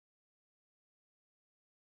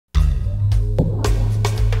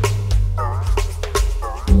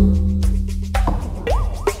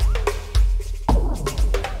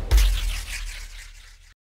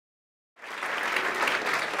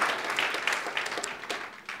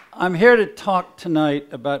I'm here to talk tonight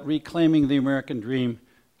about reclaiming the American dream.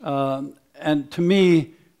 And to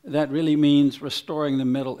me, that really means restoring the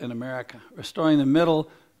middle in America, restoring the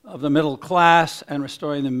middle of the middle class and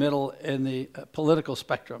restoring the middle in the political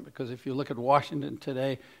spectrum. Because if you look at Washington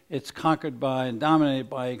today, it's conquered by and dominated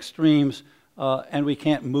by extremes, and we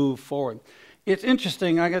can't move forward. It's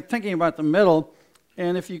interesting, I got thinking about the middle,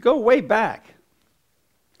 and if you go way back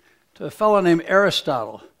to a fellow named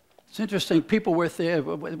Aristotle, it's interesting, people were there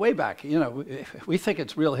way back. You know, we think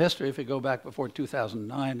it's real history if you go back before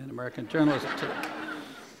 2009 in American journalism today.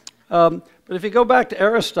 But if you go back to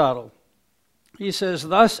Aristotle, he says,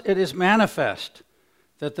 "Thus it is manifest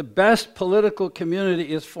that the best political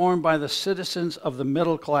community is formed by the citizens of the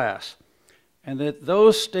middle class, and that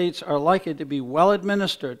those states are likely to be well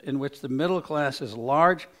administered in which the middle class is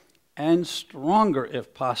large and stronger,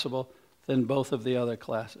 if possible, than both of the other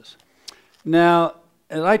classes." Now,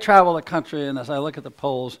 as I travel the country and as I look at the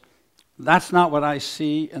polls, that's not what I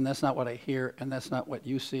see, and that's not what I hear, and that's not what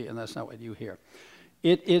you see, and that's not what you hear.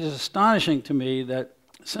 It is astonishing to me that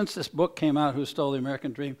since this book came out, Who Stole the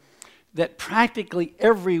American Dream, that practically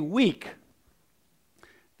every week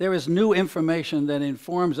there is new information that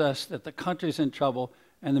informs us that the country's in trouble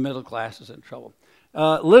and the middle class is in trouble.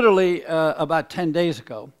 Literally, about 10 days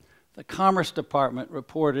ago, the Commerce Department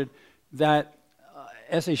reported that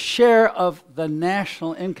as a share of the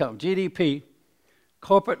national income, GDP,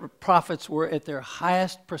 corporate profits were at their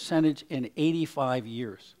highest percentage in 85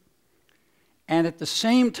 years. And at the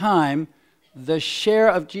same time, the share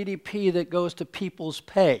of GDP that goes to people's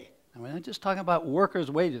pay, and we're not just talking about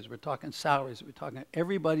workers' wages, we're talking salaries, we're talking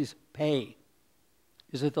everybody's pay,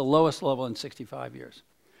 is at the lowest level in 65 years.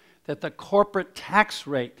 That the corporate tax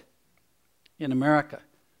rate in America,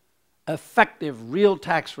 effective real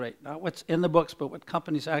tax rate, not what's in the books, but what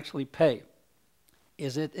companies actually pay,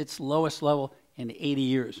 is at its lowest level in 80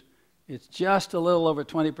 years. It's just a little over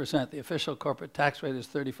 20%. The official corporate tax rate is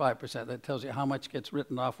 35%. That tells you how much gets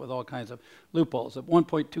written off with all kinds of loopholes, of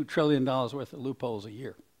 $1.2 trillion worth of loopholes a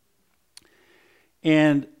year.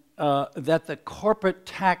 And that the corporate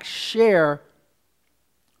tax share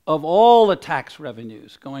of all the tax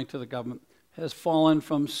revenues going to the government has fallen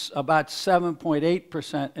from about 7.8%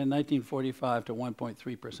 in 1945 to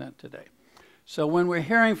 1.3% today. So when we're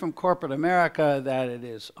hearing from corporate America that it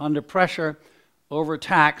is under pressure,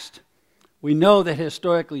 overtaxed, we know that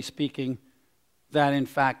historically speaking, that in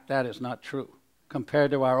fact that is not true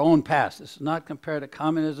compared to our own past. This is not compared to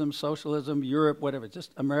communism, socialism, Europe, whatever,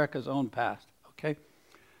 just America's own past, okay?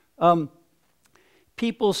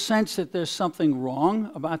 People sense that there's something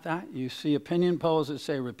wrong about that. You see opinion polls that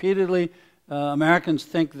say repeatedly, Americans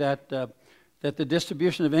think that that the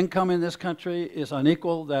distribution of income in this country is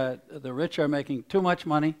unequal, that the rich are making too much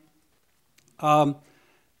money. And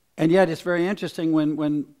yet it's very interesting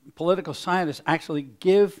when political scientists actually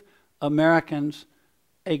give Americans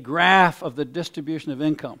a graph of the distribution of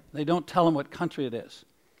income. They don't tell them what country it is.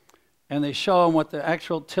 And they show them what the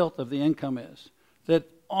actual tilt of the income is. That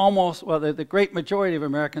almost, well, the great majority of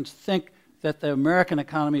Americans think that the American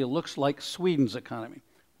economy looks like Sweden's economy,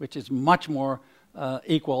 which is much more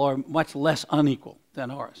equal or much less unequal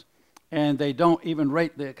than ours. And they don't even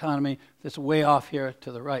rate the economy that's way off here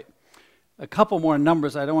to the right. A couple more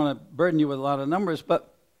numbers. I don't want to burden you with a lot of numbers,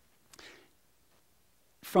 but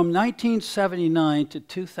from 1979 to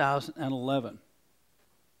 2011,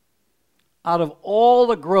 out of all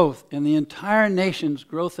the growth in the entire nation's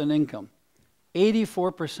growth in income,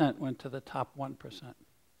 84% went to the top 1%.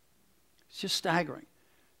 It's just staggering.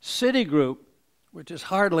 Citigroup, which is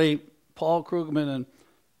hardly Paul Krugman and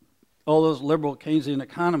all those liberal Keynesian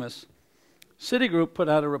economists, Citigroup put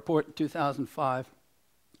out a report in 2005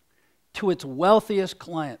 to its wealthiest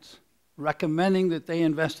clients, recommending that they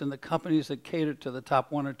invest in the companies that cater to the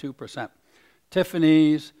top 1 or 2%.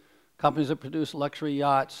 Tiffany's, companies that produce luxury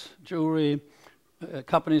yachts, jewelry,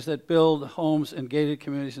 companies that build homes in gated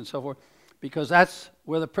communities and so forth, because that's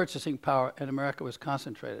where the purchasing power in America was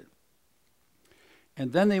concentrated.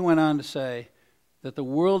 And then they went on to say that the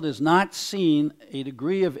world has not seen a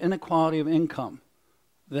degree of inequality of income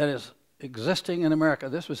that is existing in America.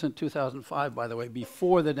 This was in 2005, by the way,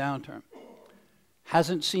 before the downturn.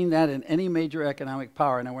 Hasn't seen that in any major economic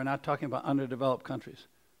power. Now, we're not talking about underdeveloped countries.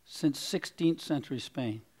 Since 16th century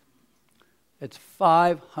Spain. It's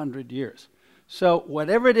 500 years. So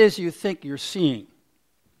whatever it is you think you're seeing,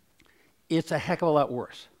 it's a heck of a lot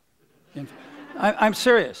worse. I'm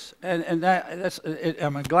serious. And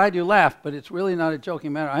I'm glad you laughed, but it's really not a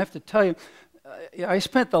joking matter. I have to tell you, I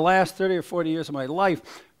spent the last 30 or 40 years of my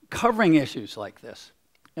life covering issues like this.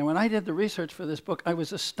 And when I did the research for this book, I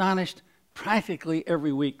was astonished practically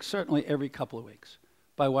every week, certainly every couple of weeks,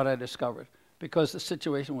 by what I discovered, because the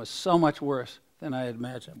situation was so much worse than I had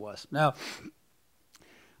imagined it was. Now,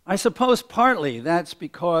 I suppose partly that's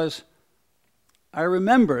because I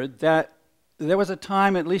remembered that there was a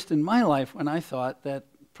time, at least in my life, when I thought that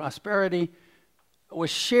prosperity was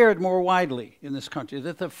shared more widely in this country,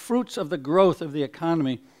 that the fruits of the growth of the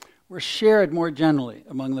economy were shared more generally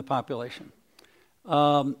among the population.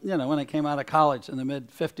 You know, when I came out of college in the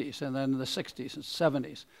mid-50s and then in the 60s and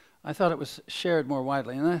 70s, I thought it was shared more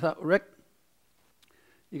widely. And I thought, Rick,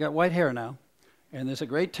 you got white hair now, and there's a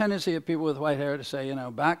great tendency of people with white hair to say, you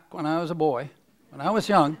know, back when I was a boy, when I was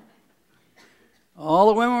young, all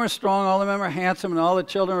the women were strong, all the men were handsome, and all the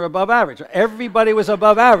children were above average. Everybody was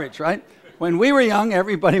above average, right? When we were young,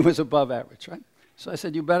 everybody was above average, right? So I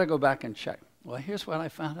said, you better go back and check. Well, here's what I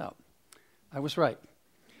found out. I was right.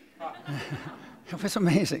 It was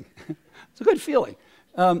amazing. It's a good feeling.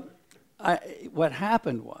 What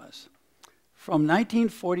happened was, from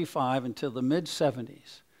 1945 until the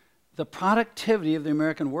mid-70s, the productivity of the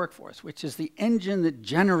American workforce, which is the engine that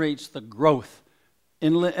generates the growth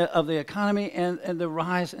of the economy and the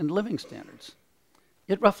rise in living standards,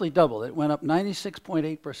 it roughly doubled. It went up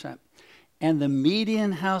 96.8%. And the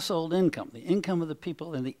median household income, the income of the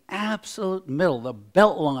people in the absolute middle, the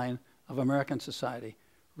belt line of American society,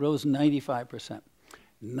 rose 95%.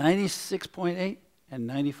 96.8 and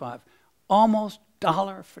 95. Almost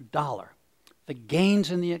dollar for dollar. The gains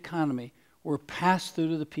in the economy were passed through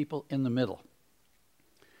to the people in the middle.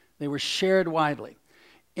 They were shared widely.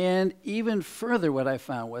 And even further, what I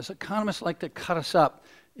found was economists like to cut us up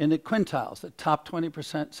into quintiles, the top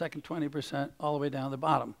 20%, second 20%, all the way down to the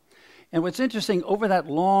bottom. And what's interesting, over that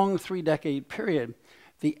long 3-decade period,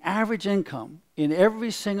 the average income in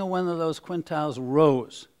every single one of those quintiles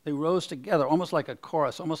rose. They rose together, almost like a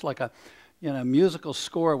chorus, almost like a musical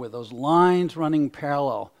score with those lines running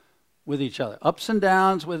parallel with each other. Ups and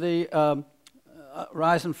downs with the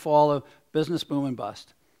rise and fall of business boom and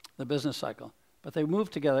bust, the business cycle. But they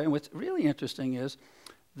moved together. And what's really interesting is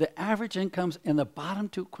the average incomes in the bottom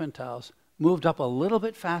 2 quintiles moved up a little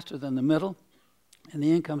bit faster than the middle, and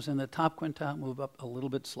the incomes in the top quintile move up a little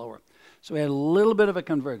bit slower. So we had a little bit of a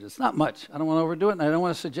convergence. Not much. I don't want to overdo it, and I don't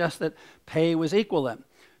want to suggest that pay was equal then.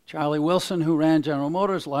 Charlie Wilson, who ran General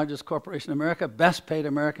Motors, largest corporation in America, best paid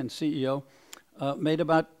American CEO, made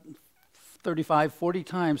about 35, 40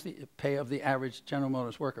 times the pay of the average General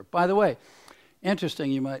Motors worker. By the way,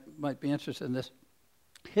 interesting, you might be interested in this.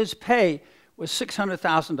 His pay was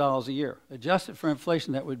 $600,000 a year. Adjusted for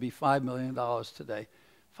inflation, that would be $5 million today.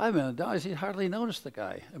 $5 million, he'd hardly notice the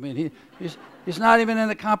guy. I mean, he's not even in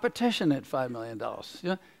the competition at $5 million. You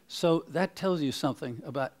know? So that tells you something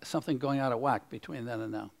about something going out of whack between then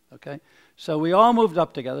and now. Okay, so we all moved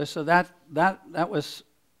up together. So that was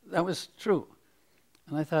true.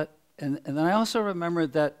 And I thought, and then I also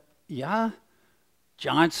remembered that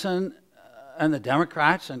Johnson and the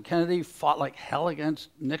Democrats and Kennedy fought like hell against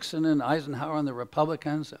Nixon and Eisenhower and the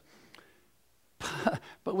Republicans. But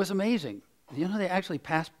it was amazing. You know, they actually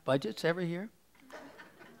pass budgets every year.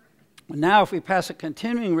 Now, if we pass a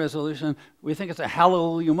continuing resolution, we think it's a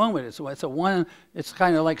hallelujah moment. It's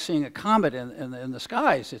kind of like seeing a comet in the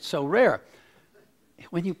skies. It's so rare.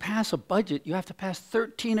 When you pass a budget, you have to pass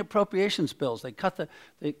 13 appropriations bills. They cut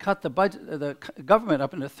the budget, the government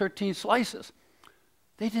up into 13 slices.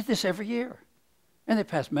 They did this every year, and they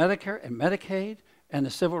passed Medicare and Medicaid and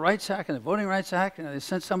the Civil Rights Act and the Voting Rights Act, and they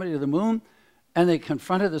sent somebody to the moon. And they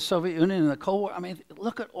confronted the Soviet Union in the Cold War. I mean,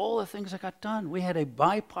 look at all the things that got done. We had a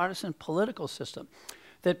bipartisan political system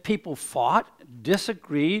that people fought,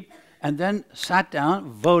 disagreed, and then sat down,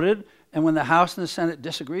 voted, and when the House and the Senate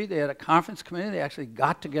disagreed, they had a conference committee, they actually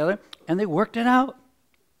got together, and they worked it out.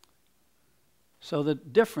 So the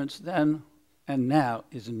difference then and now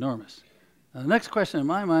is enormous. Now, the next question in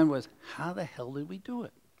my mind was, how the hell did we do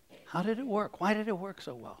it? How did it work? Why did it work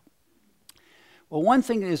so well? Well, one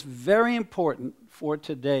thing that is very important for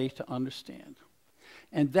today to understand,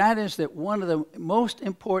 and that is that one of the most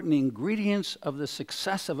important ingredients of the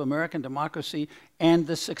success of American democracy and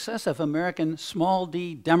the success of American small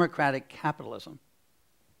d democratic capitalism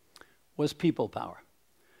was people power.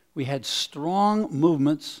 We had strong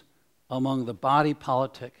movements among the body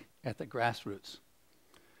politic at the grassroots.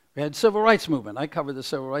 We had civil rights movement. I covered the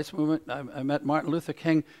civil rights movement. I met Martin Luther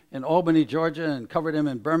King in Albany, Georgia, and covered him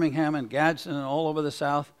in Birmingham and Gadsden and all over the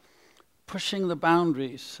South, pushing the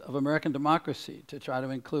boundaries of American democracy to try to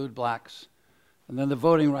include blacks. And then the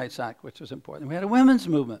Voting Rights Act, which was important. We had a women's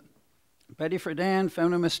movement. Betty Friedan,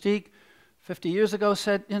 Feminine Mystique, 50 years ago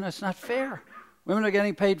said, you know, it's not fair. Women are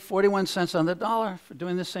getting paid 41 cents on the dollar for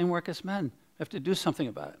doing the same work as men. We have to do something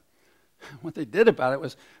about it. What they did about it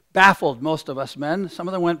was baffled most of us men. Some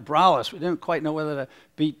of them went browless. We didn't quite know whether to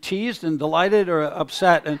be teased and delighted or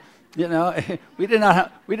upset. And you know, we did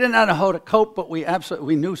not know how to cope, but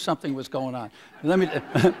we knew something was going on.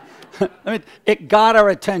 It got our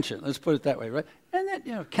attention. Let's put it that way, right? And then,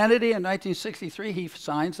 you know, Kennedy in 1963, he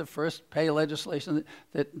signs the first pay legislation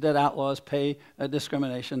that outlaws pay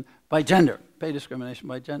discrimination by gender. Pay discrimination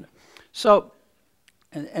by gender. So,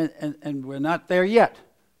 and we're not there yet.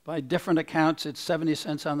 By different accounts, it's 70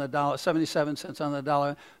 cents on the dollar, 77 cents on the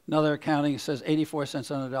dollar. Another accounting says 84 cents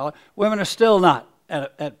on the dollar. Women are still not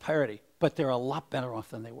at parity, but they're a lot better off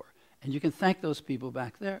than they were. And you can thank those people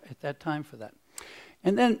back there at that time for that.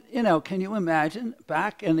 And then, you know, can you imagine,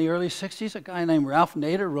 back in the early 60s, a guy named Ralph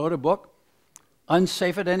Nader wrote a book,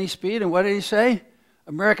 Unsafe at Any Speed, and what did he say?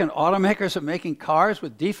 American automakers are making cars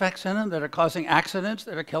with defects in them that are causing accidents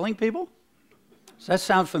that are killing people? Does that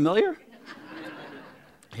sound familiar?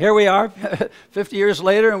 Here we are, 50 years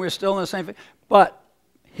later, and we're still in the same thing. But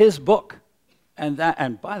his book, and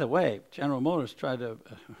by the way, General Motors tried to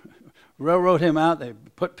railroad him out. They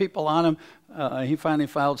put people on him. He finally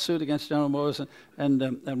filed suit against General Motors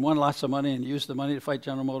and won lots of money and used the money to fight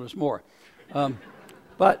General Motors more.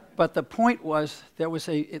 But the point was there was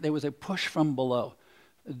a push from below.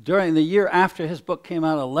 During the year after his book came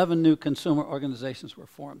out, 11 new consumer organizations were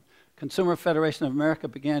formed. Consumer Federation of America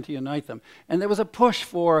began to unite them. And there was a push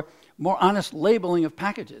for more honest labeling of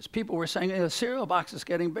packages. People were saying, hey, the cereal box is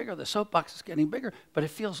getting bigger, the soap box is getting bigger, but it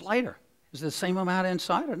feels lighter. Is it the same amount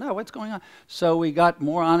inside or no? What's going on? So we got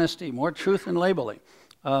more honesty, more truth in labeling.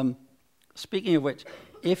 Speaking of which,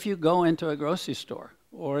 if you go into a grocery store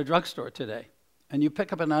or a drugstore today and you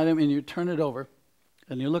pick up an item and you turn it over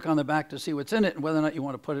and you look on the back to see what's in it and whether or not you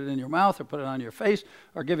want to put it in your mouth or put it on your face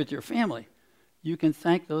or give it to your family, you can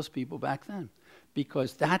thank those people back then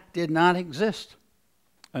because that did not exist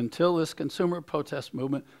until this consumer protest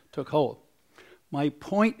movement took hold. My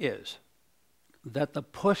point is that the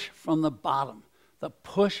push from the bottom, the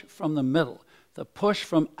push from the middle, the push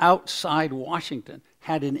from outside Washington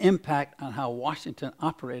had an impact on how Washington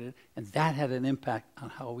operated, and that had an impact on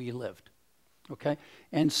how we lived, okay?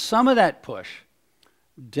 And some of that push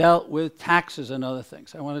dealt with taxes and other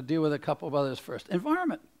things. I want to deal with a couple of others first.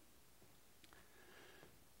 Environment.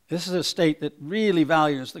 This is a state that really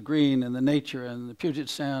values the green and the nature and the Puget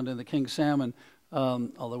Sound and the king salmon,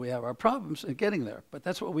 although we have our problems in getting there, but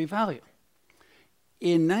that's what we value.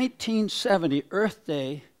 In 1970, Earth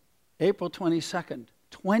Day, April 22nd,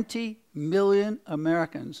 20 million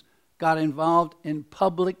Americans got involved in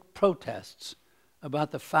public protests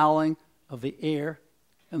about the fouling of the air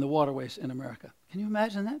and the waterways in America. Can you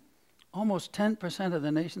imagine that? Almost 10% of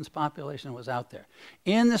the nation's population was out there.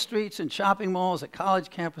 In the streets, in shopping malls, at college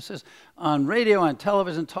campuses, on radio, on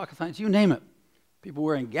television, talkathons, you name it. People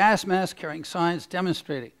wearing gas masks, carrying signs,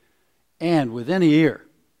 demonstrating. And within a year,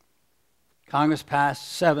 Congress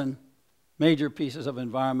passed 7 major pieces of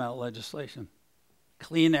environmental legislation.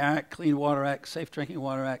 Clean Air Act, Clean Water Act, Safe Drinking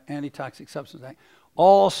Water Act, Anti-Toxic Substance Act,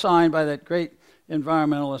 all signed by that great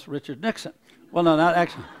environmentalist Richard Nixon. Well, no,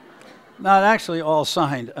 not actually all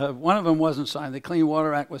signed. One of them wasn't signed. The Clean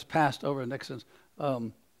Water Act was passed over Nixon's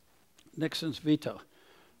veto.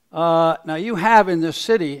 Now, you have in this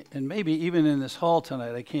city, and maybe even in this hall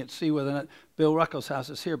tonight, I can't see whether or not Bill Ruckelshaus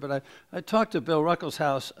is here, but I talked to Bill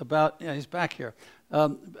Ruckelshaus about, yeah, he's back here.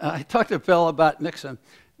 I talked to Bill about Nixon,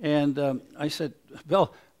 and I said,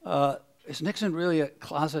 Bill, is Nixon really a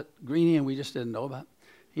closet greenie and we just didn't know about?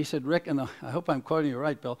 He said, Rick, and I hope I'm quoting you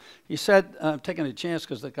right, Bill. He said, I'm taking a chance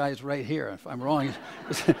because the guy's right here. If I'm wrong,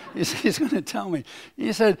 he's going to tell me.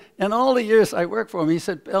 He said, in all the years I worked for him, he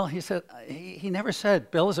said, Bill, he never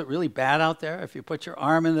said, Bill, is it really bad out there? If you put your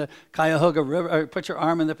arm in the Cuyahoga River, or put your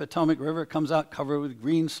arm in the Potomac River, it comes out covered with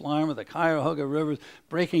green slime, or the Cuyahoga River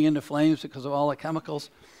breaking into flames because of all the chemicals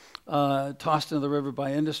tossed into the river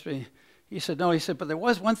by industry. He said, no, he said, but there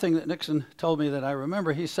was one thing that Nixon told me that I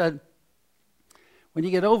remember. He said, when you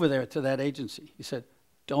get over there to that agency, he said,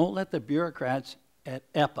 don't let the bureaucrats at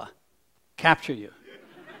EPA capture you.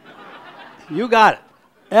 You got it,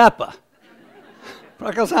 EPA.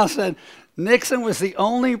 Ruckelshaus said, Nixon was the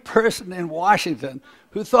only person in Washington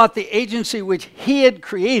who thought the agency which he had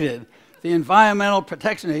created, the Environmental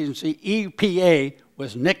Protection Agency, EPA,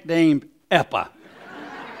 was nicknamed EPA.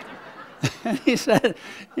 And he said,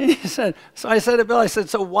 so I said to Bill, I said,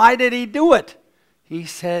 so why did he do it? He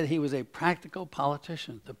said he was a practical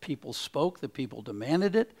politician. The people spoke, the people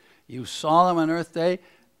demanded it. You saw them on Earth Day.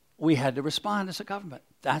 We had to respond as a government.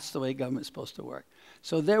 That's the way government's supposed to work.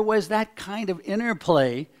 So there was that kind of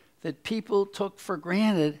interplay that people took for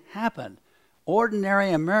granted happened.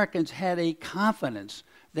 Ordinary Americans had a confidence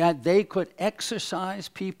that they could exercise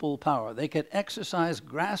people power. They could exercise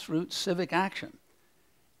grassroots civic action.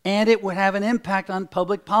 And it would have an impact on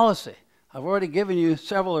public policy. I've already given you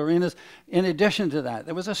several arenas. In addition to that,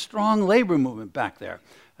 there was a strong labor movement back there.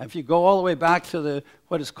 If you go all the way back to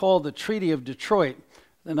what is called the Treaty of Detroit,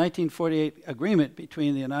 the 1948 agreement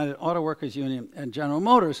between the United Auto Workers Union and General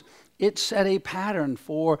Motors, it set a pattern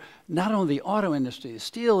for not only the auto industry, the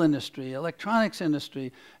steel industry, electronics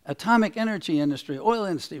industry, atomic energy industry, oil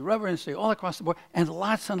industry, rubber industry, all across the board, and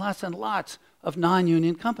lots of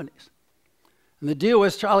non-union companies. And the deal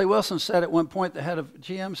was, Charlie Wilson said at one point, the head of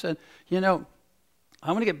GM said, you know,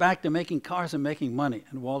 I want to get back to making cars and making money.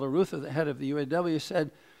 And Walter Reuther, the head of the UAW, said,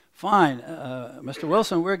 fine, Mr.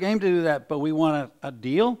 Wilson, we're game to do that, but we want a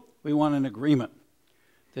deal. We want an agreement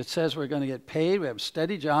that says we're going to get paid. We have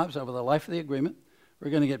steady jobs over the life of the agreement. We're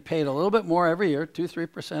going to get paid a little bit more every year,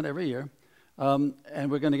 2-3% every year. And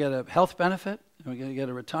we're going to get a health benefit. And we're going to get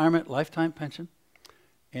a retirement lifetime pension.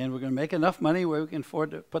 And we're going to make enough money where we can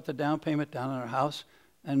afford to put the down payment down on our house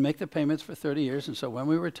and make the payments for 30 years. And so when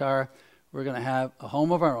we retire, we're going to have a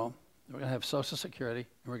home of our own. We're going to have Social Security.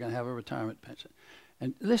 And we're going to have a retirement pension.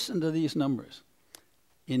 And listen to these numbers.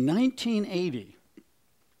 In 1980,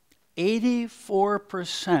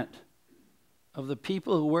 84% of the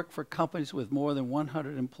people who work for companies with more than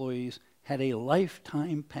 100 employees had a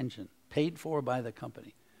lifetime pension paid for by the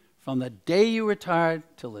company from the day you retired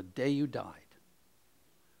till the day you died.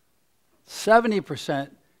 70%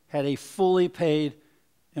 had a fully paid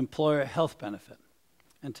employer health benefit.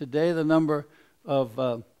 And today the number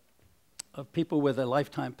of people with a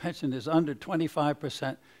lifetime pension is under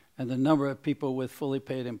 25%, and the number of people with fully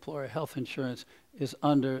paid employer health insurance is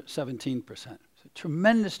under 17%. It's a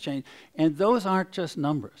tremendous change, and those aren't just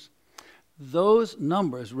numbers. Those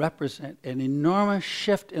numbers represent an enormous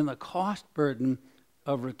shift in the cost burden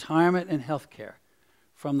of retirement and health care,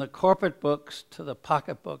 from the corporate books to the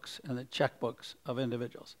pocketbooks and the checkbooks of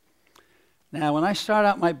individuals. Now, when I started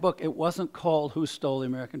out my book, it wasn't called Who Stole the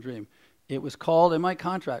American Dream. It was called, in my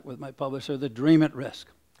contract with my publisher, The Dream at Risk,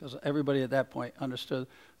 because everybody at that point understood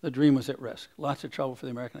the dream was at risk. Lots of trouble for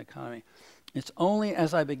the American economy. It's only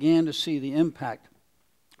as I began to see the impact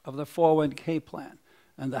of the 401k plan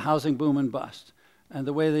and the housing boom and bust and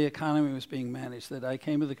the way the economy was being managed that I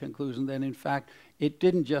came to the conclusion that, in fact, it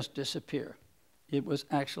didn't just disappear. It was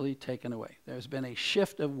actually taken away. There's been a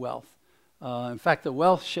shift of wealth. In fact, the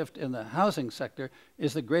wealth shift in the housing sector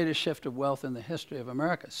is the greatest shift of wealth in the history of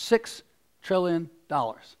America. $6 trillion.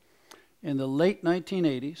 In the late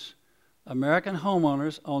 1980s, American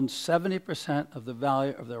homeowners owned 70% of the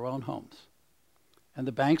value of their own homes, and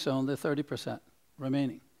the banks owned the 30%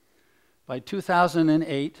 remaining. By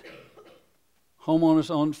 2008,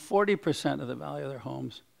 homeowners owned 40% of the value of their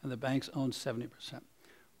homes, and the banks owned 70%.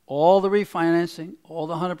 All the refinancing, all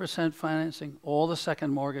the 100% financing, all the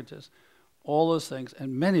second mortgages, all those things,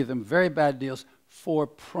 and many of them very bad deals for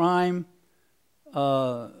prime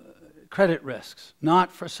credit risks,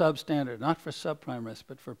 not for substandard, not for subprime risk,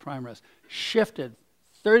 but for prime risk, shifted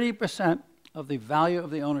 30% of the value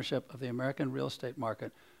of the ownership of the American real estate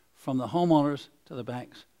market from the homeowners to the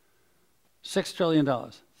banks. $6 trillion,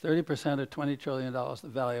 30% of $20 trillion, the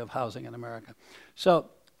value of housing in America. So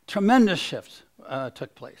tremendous shifts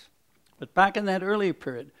took place. But back in that early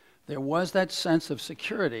period, there was that sense of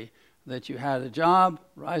security that you had a job,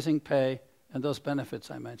 rising pay, and those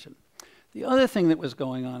benefits I mentioned. The other thing that was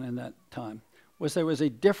going on in that time was there was a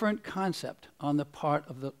different concept on the part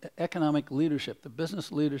of the economic leadership, the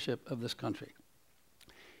business leadership of this country.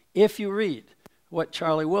 If you read what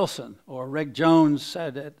Charlie Wilson or Reg Jones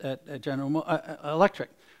said at General Electric,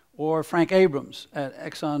 or Frank Abrams at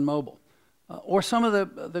ExxonMobil, or some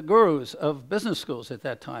of the gurus of business schools at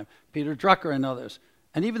that time, Peter Drucker and others,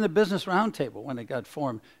 and even the Business Roundtable when it got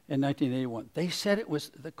formed in 1981, they said it was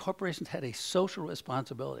the corporations had a social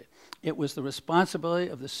responsibility. It was the responsibility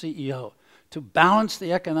of the CEO to balance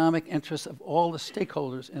the economic interests of all the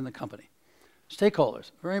stakeholders in the company.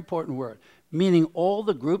 Stakeholders, very important word, meaning all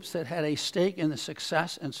the groups that had a stake in the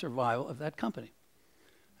success and survival of that company.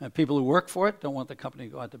 People who work for it don't want the company to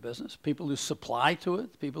go out of business. People who supply to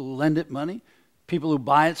it, people who lend it money, people who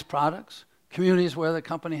buy its products, communities where the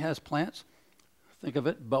company has plants. Think of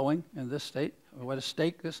it, Boeing in this state, what a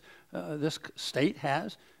stake this state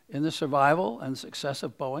has in the survival and success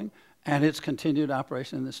of Boeing and its continued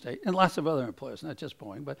operation in the state, and lots of other employers, not just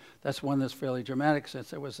Boeing, but that's one that's fairly dramatic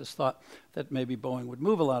since there was this thought that maybe Boeing would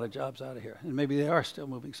move a lot of jobs out of here, and maybe they are still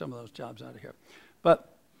moving some of those jobs out of here.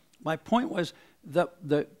 But my point was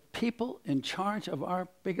the people in charge of our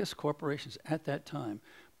biggest corporations at that time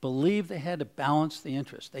believed they had to balance the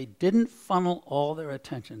interests. They didn't funnel all their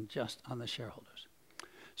attention just on the shareholders.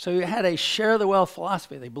 So you had a share the wealth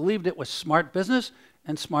philosophy. They believed it was smart business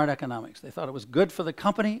and smart economics. They thought it was good for the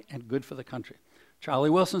company and good for the country. Charlie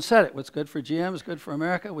Wilson said it. What's good for GM is good for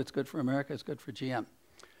America. What's good for America is good for GM.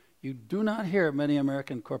 You do not hear many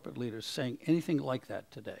American corporate leaders saying anything like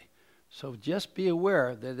that today. So just be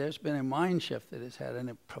aware that there's been a mind shift that has had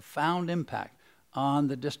a profound impact on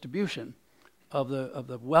the distribution of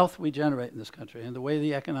the wealth we generate in this country and the way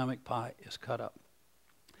the economic pie is cut up.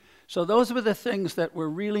 So those were the things that were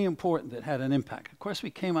really important that had an impact. Of course, we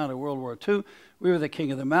came out of World War II. We were the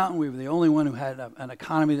king of the mountain. We were the only one who had an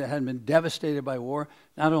economy that hadn't been devastated by war.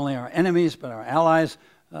 Not only our enemies, but our allies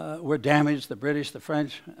were damaged, the British, the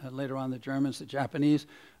French, later on the Germans, the Japanese.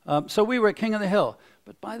 So we were king of the hill.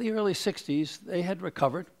 But by the early 60s, they had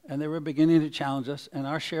recovered, and they were beginning to challenge us, and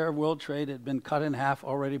our share of world trade had been cut in half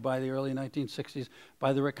already by the early 1960s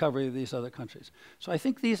by the recovery of these other countries. So I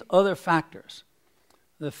think these other factors,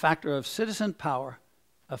 the factor of citizen power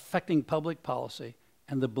affecting public policy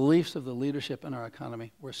and the beliefs of the leadership in our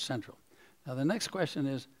economy were central. Now the next question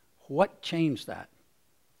is, what changed that?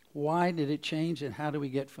 Why did it change, and how do we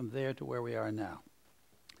get from there to where we are now?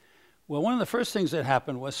 Well, one of the first things that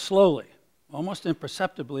happened was slowly, almost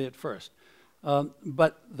imperceptibly at first,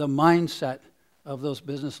 but the mindset of those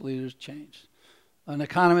business leaders changed. An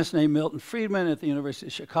economist named Milton Friedman at the University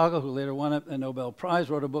of Chicago, who later won a Nobel Prize,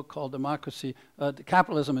 wrote a book called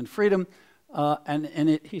Capitalism and Freedom, and in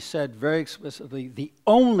it he said very explicitly, the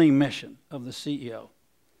only mission of the CEO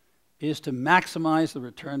is to maximize the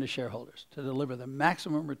return to shareholders, to deliver the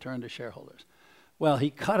maximum return to shareholders. Well,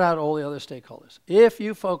 he cut out all the other stakeholders. If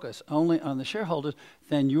you focus only on the shareholders,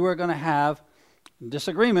 then you are going to have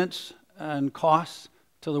disagreements and costs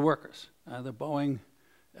to the workers. The Boeing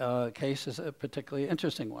case is a particularly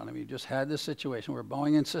interesting one. I mean, you just had this situation where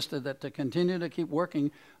Boeing insisted that to continue to keep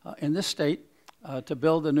working in this state to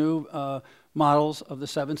build the new models of the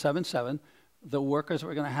 777, the workers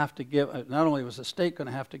were going to have to give, not only was the state going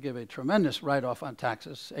to have to give a tremendous write-off on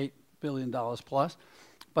taxes, $8 billion plus,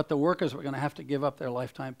 but the workers were going to have to give up their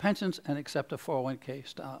lifetime pensions and accept a 401k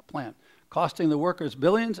style plan, costing the workers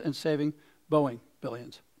billions and saving Boeing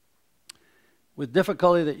billions. With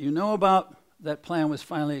difficulty that you know about, that plan was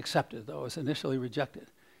finally accepted, though it was initially rejected.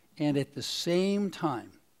 And at the same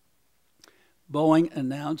time, Boeing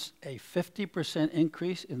announced a 50%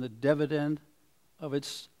 increase in the dividend of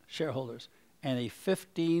its shareholders and a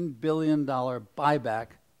 $15 billion buyback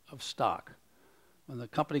of stock. When the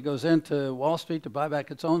company goes into Wall Street to buy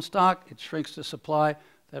back its own stock, it shrinks the supply,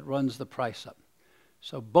 that runs the price up.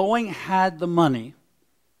 So Boeing had the money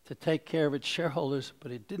to take care of its shareholders,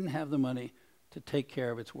 but it didn't have the money to take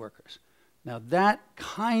care of its workers. Now that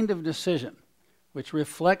kind of decision, which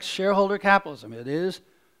reflects shareholder capitalism, it is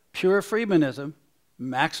pure Friedmanism,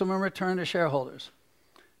 maximum return to shareholders,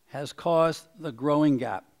 has caused the growing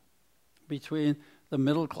gap between the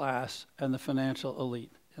middle class and the financial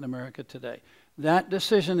elite in America today. That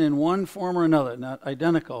decision in one form or another, not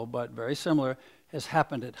identical but very similar, has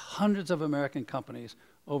happened at hundreds of American companies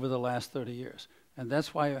over the last 30 years. And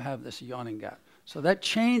that's why you have this yawning gap. So that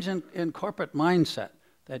change in corporate mindset,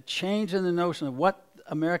 that change in the notion of what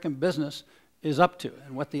American business is up to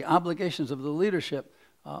and what the obligations of the leadership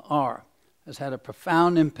are, has had a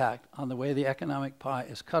profound impact on the way the economic pie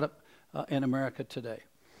is cut up in America today.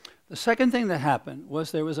 The second thing that happened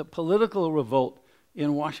was there was a political revolt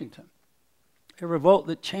in Washington, a revolt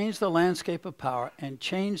that changed the landscape of power and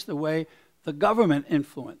changed the way the government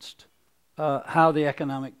influenced how the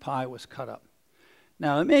economic pie was cut up.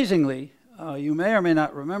 Now, amazingly, you may or may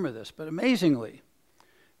not remember this, but amazingly,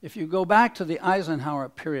 if you go back to the Eisenhower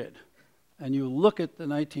period and you look at the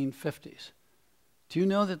 1950s, do you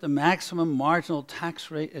know that the maximum marginal tax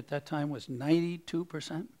rate at that time was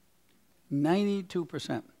 92%?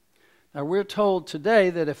 92%. Now, we're told today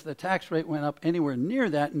that if the tax rate went up anywhere near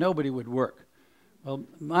that, nobody would work. Well,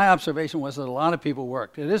 my observation was that a lot of people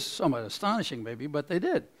worked. It is somewhat astonishing, maybe, but they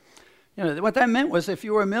did. You know, what that meant was if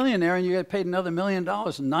you were a millionaire and you got paid another $1 million,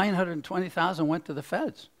 $920,000 went to the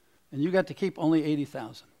feds, and you got to keep only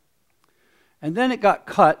 $80,000. And then it got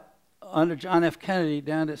cut under John F. Kennedy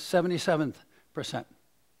down to 77%.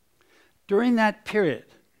 During that period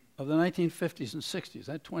of the 1950s and 60s,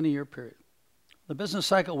 that 20-year period, the business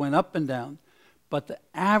cycle went up and down, but the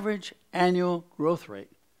average annual growth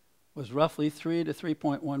rate was roughly 3 to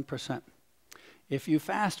 3.1%. If you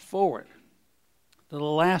fast forward to the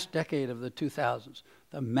last decade of the 2000s,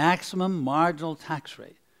 the maximum marginal tax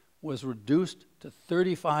rate was reduced to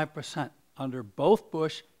 35% under both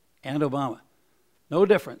Bush and Obama. No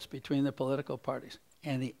difference between the political parties.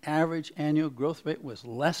 And the average annual growth rate was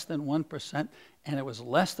less than 1%, and it was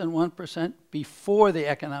less than 1% before the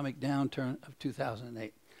economic downturn of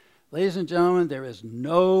 2008. Ladies and gentlemen, there is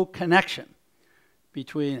no connection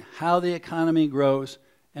between how the economy grows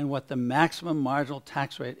and what the maximum marginal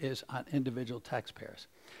tax rate is on individual taxpayers.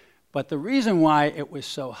 But the reason why it was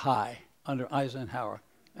so high under Eisenhower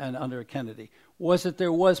and under Kennedy was that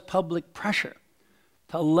there was public pressure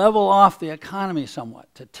to level off the economy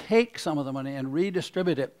somewhat, to take some of the money and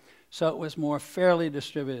redistribute it so it was more fairly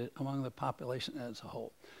distributed among the population as a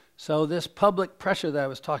whole. So this public pressure that I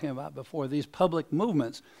was talking about before, these public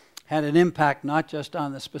movements had an impact not just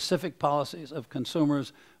on the specific policies of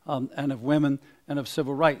consumers and of women and of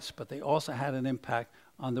civil rights, but they also had an impact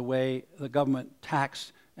on the way the government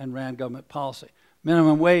taxed and ran government policy.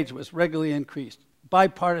 Minimum wage was regularly increased,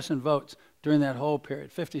 bipartisan votes during that whole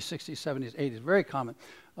period, 50s, 60s, 70s, 80s, very common.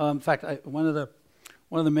 In fact, one of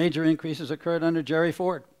the major increases occurred under Jerry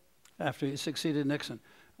Ford after he succeeded Nixon.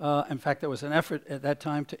 In fact, there was an effort at that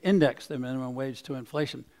time to index the minimum wage to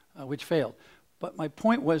inflation, which failed. But my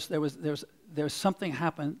point was there was something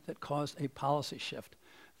happened that caused a policy shift.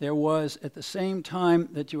 There was, at the same time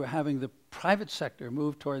that you were having the private sector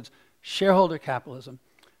move towards shareholder capitalism,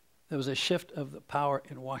 there was a shift of the power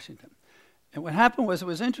in Washington. And what happened was, it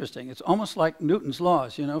was interesting. It's almost like Newton's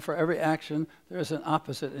laws, you know, for every action, there is an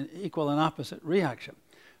opposite, an equal and opposite reaction.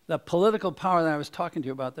 The political power that I was talking to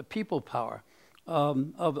you about, the people power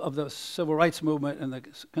of the civil rights movement and the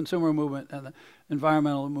consumer movement and the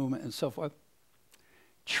environmental movement and so forth,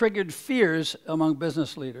 triggered fears among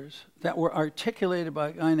business leaders that were articulated by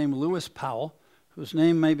a guy named Lewis Powell, whose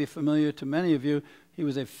name may be familiar to many of you. He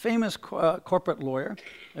was a famous corporate lawyer,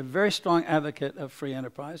 a very strong advocate of free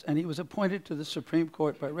enterprise, and he was appointed to the Supreme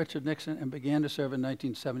Court by Richard Nixon and began to serve in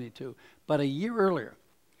 1972. But a year earlier,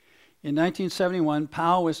 in 1971,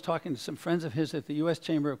 Powell was talking to some friends of his at the U.S.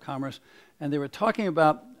 Chamber of Commerce, and they were talking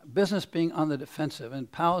about business being on the defensive.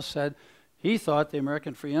 And Powell said he thought the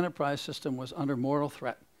American free enterprise system was under mortal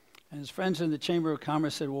threat. And his friends in the Chamber of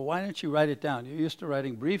Commerce said, well, why don't you write it down? You're used to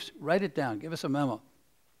writing briefs. Write it down. Give us a memo.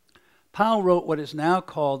 Powell wrote what is now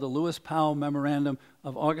called the Lewis Powell Memorandum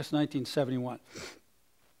of August 1971.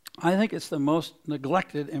 I think it's the most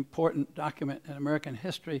neglected, important document in American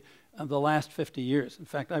history of the last 50 years. In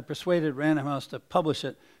fact, I persuaded Random House to publish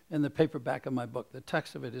it in the paperback of my book. The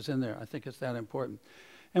text of it is in there. I think it's that important.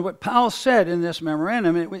 And what Powell said in this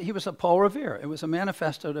memorandum, he was a Paul Revere. It was a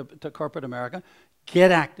manifesto to corporate America. Get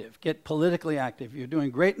active. Get politically active. You're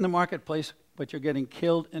doing great in the marketplace, but you're getting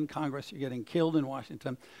killed in Congress. You're getting killed in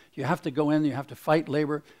Washington. You have to go in. You have to fight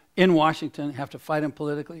labor in Washington. You have to fight them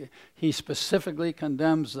politically. He specifically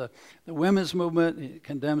condemns the women's movement. He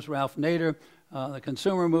condemns Ralph Nader, the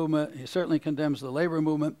consumer movement. He certainly condemns the labor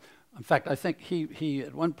movement. In fact, I think he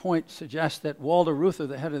at one point suggests that Walter Reuther,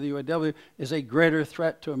 the head of the UAW, is a greater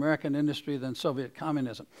threat to American industry than Soviet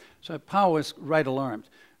communism. So Powell was right alarmed.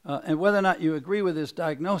 And whether or not you agree with his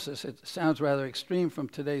diagnosis, it sounds rather extreme from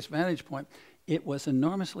today's vantage point, it was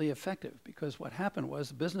enormously effective, because what happened was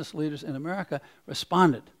the business leaders in America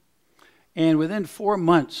responded. And within 4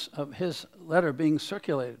 months of his letter being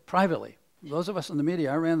circulated privately, those of us in the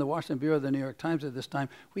media, I ran the Washington Bureau of the New York Times at this time,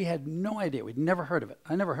 we had no idea. We'd never heard of it.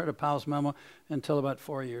 I never heard of Powell's memo until about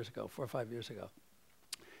 4 or 5 years ago.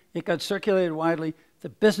 It got circulated widely. The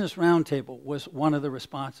Business Roundtable was one of the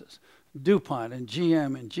responses. DuPont and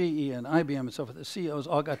GM and GE and IBM and so forth, the CEOs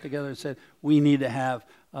all got together and said, we need to have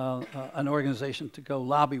an organization to go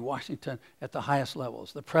lobby Washington at the highest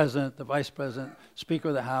levels. The president, the vice president, Speaker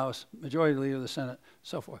of the House, Majority Leader of the Senate,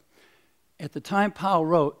 so forth. At the time Powell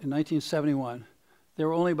wrote, in 1971, there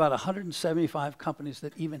were only about 175 companies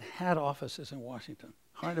that even had offices in Washington.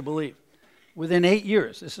 Hard to believe. Within 8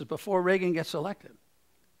 years, this is before Reagan gets elected.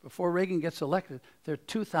 Before Reagan gets elected, there are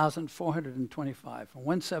 2,425, from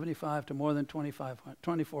 175 to more than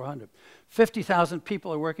 2,400. 50,000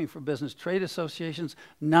 people are working for business trade associations,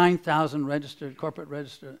 9,000 registered corporate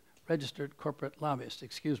lobbyists,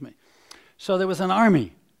 excuse me. So there was an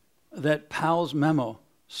army that Powell's memo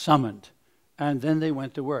summoned, and then they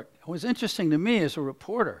went to work. What was interesting to me as a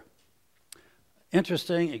reporter,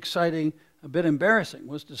 interesting, exciting, a bit embarrassing,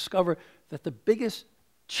 was to discover that the biggest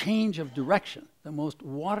change of direction, the most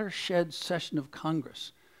watershed session of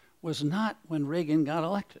Congress, was not when Reagan got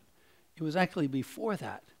elected. It was actually before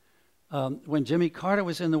that, when Jimmy Carter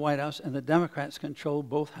was in the White House and the Democrats controlled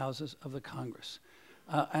both houses of the Congress.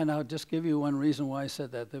 And I'll just give you one reason why I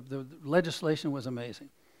said that. The legislation was amazing.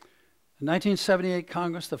 In 1978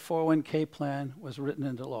 Congress, the 401k plan was written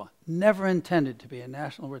into law. Never intended to be a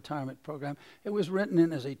national retirement program. It was written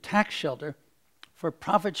in as a tax shelter for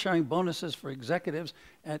profit-sharing bonuses for executives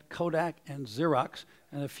at Kodak and Xerox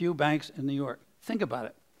and a few banks in New York. Think about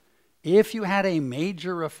it. If you had a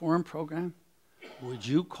major reform program, would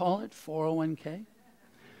you call it 401k?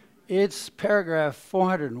 It's paragraph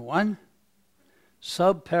 401,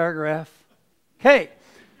 subparagraph K.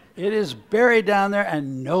 It is buried down there,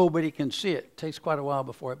 and nobody can see it. It takes quite a while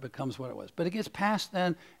before it becomes what it was. But it gets passed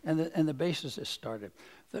then, and the basis is started.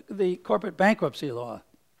 The corporate bankruptcy law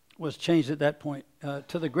was changed at that point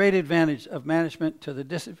to the great advantage of management, to the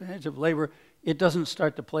disadvantage of labor. It doesn't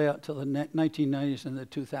start to play out until the 1990s and the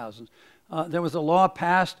 2000s. There was a law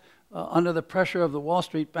passed under the pressure of the Wall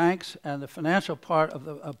Street banks and the financial part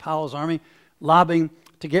of Powell's Army lobbying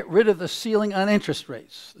to get rid of the ceiling on interest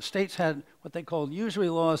rates. The states had what they called usury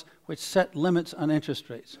laws, which set limits on interest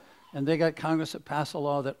rates. And they got Congress to pass a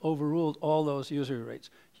law that overruled all those usury rates.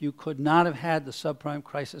 You could not have had the subprime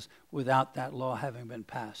crisis without that law having been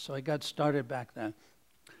passed. So it got started back then.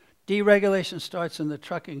 Deregulation starts in the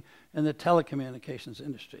trucking and the telecommunications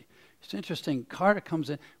industry. It's interesting, Carter comes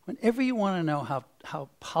in. Whenever you want to know how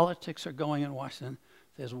politics are going in Washington,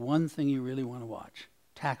 there's one thing you really want to watch: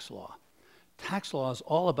 tax law. Tax law is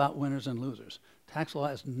all about winners and losers. Tax law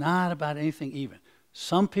is not about anything even.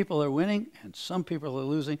 Some people are winning and some people are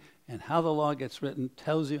losing, and how the law gets written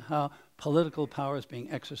tells you how political power is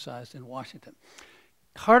being exercised in Washington.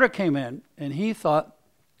 Carter came in and he thought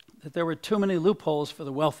that there were too many loopholes for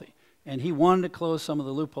the wealthy, and he wanted to close some of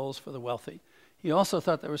the loopholes for the wealthy. He also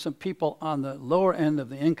thought there were some people on the lower end of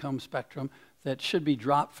the income spectrum that should be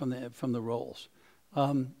dropped from the rolls.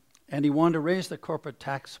 And he wanted to raise the corporate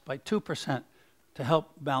tax by 2% to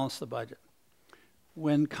help balance the budget.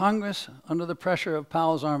 When Congress, under the pressure of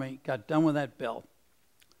Powell's Army, got done with that bill,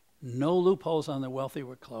 no loopholes on the wealthy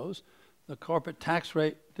were closed. The corporate tax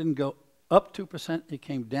rate didn't go up 2%, it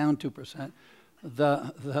came down 2%.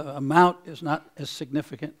 The amount is not as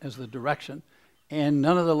significant as the direction, and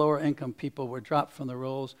none of the lower income people were dropped from the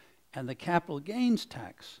rolls, and the capital gains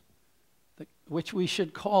tax, which we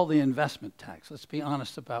should call the investment tax. Let's be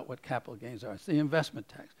honest about what capital gains are. It's the investment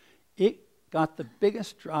tax. It got the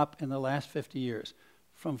biggest drop in the last 50 years,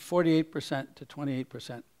 from 48% to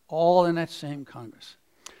 28%, all in that same Congress.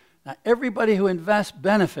 Now, everybody who invests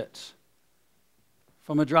benefits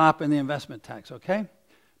from a drop in the investment tax, okay?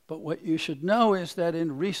 But what you should know is that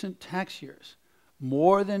in recent tax years,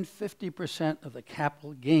 more than 50% of the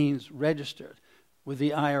capital gains registered with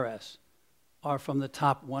the IRS are from the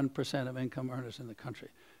top 1% of income earners in the country.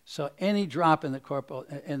 So any drop in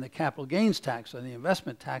the capital gains tax or the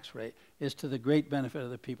investment tax rate is to the great benefit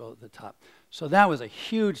of the people at the top. So that was a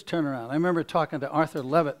huge turnaround. I remember talking to Arthur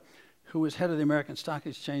Levitt, who was head of the American Stock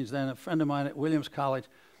Exchange then, a friend of mine at Williams College,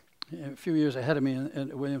 a few years ahead of me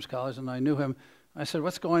at Williams College, and I knew him. I said,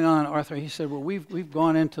 "What's going on, Arthur?" He said, "Well, we've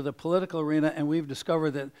gone into the political arena and we've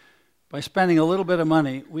discovered that by spending a little bit of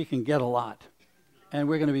money, we can get a lot, and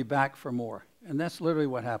we're going to be back for more." And that's literally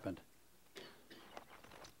what happened.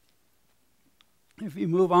 If you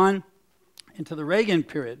move on into the Reagan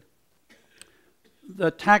period,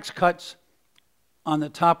 the tax cuts on the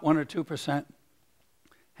top 1 or 2%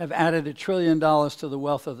 have added $1 trillion to the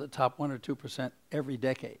wealth of the top 1 or 2% every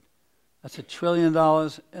decade. That's $1 trillion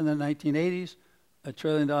in the 1980s, $1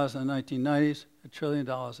 trillion in the 1990s, $1 trillion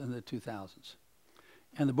in the 2000s.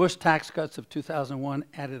 And the Bush tax cuts of 2001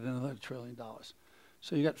 added another $1 trillion.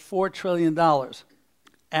 So you got $4 trillion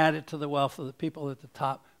added to the wealth of the people at the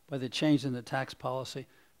top by the change in the tax policy,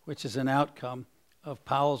 which is an outcome of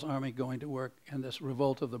Powell's Army going to work and this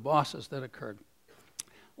revolt of the bosses that occurred.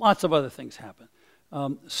 Lots of other things happen.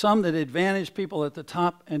 Some that advantage people at the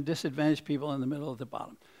top and disadvantage people in the middle at the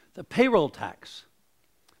bottom. The payroll tax,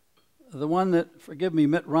 the one that, forgive me,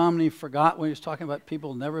 Mitt Romney forgot when he was talking about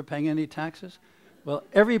people never paying any taxes. Well,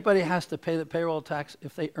 everybody has to pay the payroll tax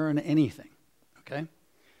if they earn anything, okay?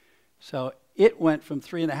 So it went from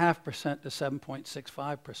 3.5% to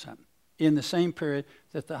 7.65% in the same period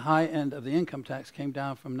that the high end of the income tax came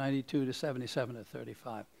down from 92 to 77 to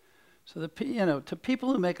 35. So to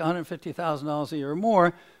people who make $150,000 a year or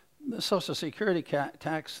more, the Social Security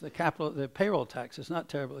tax, the payroll tax is not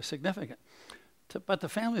terribly significant. But the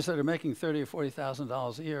families that are making $30,000 or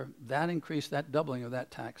 $40,000 a year, that increase, that doubling of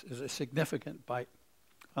that tax is a significant bite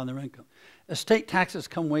on their income. Estate taxes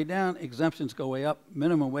come way down, exemptions go way up,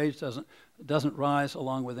 minimum wage doesn't rise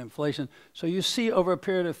along with inflation. So you see over a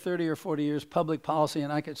period of 30 or 40 years, public policy,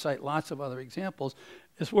 and I could cite lots of other examples,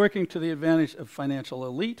 is working to the advantage of financial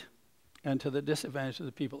elite and to the disadvantage of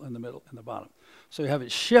the people in the middle and the bottom. So you have a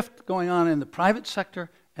shift going on in the private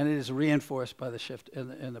sector, and it is reinforced by the shift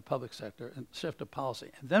in the public sector and shift of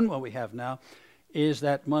policy. And then what we have now is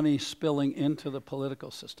that money spilling into the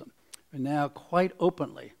political system. And now quite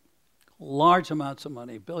openly, large amounts of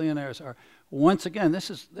money, billionaires are, once again,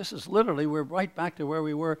 this is literally, we're right back to where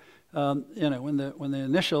we were when the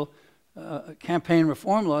initial campaign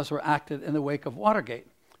reform laws were acted in the wake of Watergate.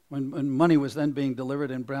 when money was then being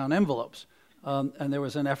delivered in brown envelopes. And there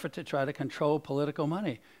was an effort to try to control political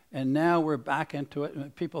money. And now we're back into it,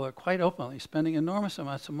 and people are quite openly spending enormous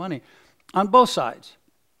amounts of money on both sides,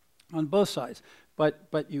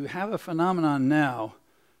 But you have a phenomenon now,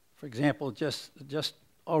 for example, just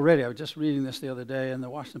already, I was just reading this the other day in the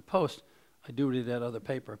Washington Post, I do read that other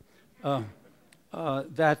paper,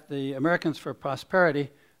 that the Americans for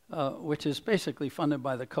Prosperity, which is basically funded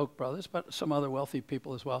by the Koch brothers, but some other wealthy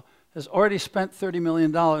people as well, has already spent $30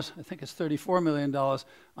 million, I think it's $34 million,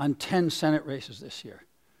 on 10 Senate races this year.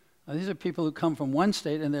 Now, these are people who come from one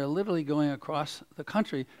state, and they're literally going across the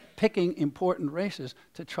country picking important races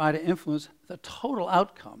to try to influence the total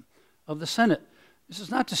outcome of the Senate. This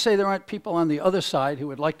is not to say there aren't people on the other side who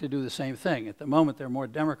would like to do the same thing. At the moment, there are more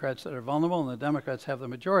Democrats that are vulnerable, and the Democrats have the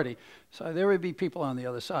majority. So there would be people on the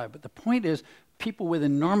other side. But the point is, people with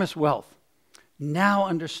enormous wealth now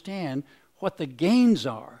understand what the gains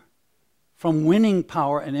are from winning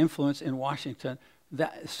power and influence in Washington,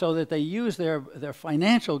 so that they use their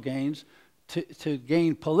financial gains to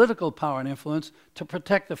gain political power and influence to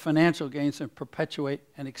protect the financial gains and perpetuate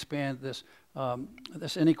and expand this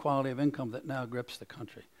inequality of income that now grips the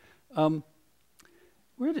country.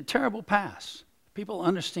 We're at a terrible pass. People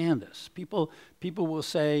understand this. People will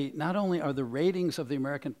say, not only are the ratings of the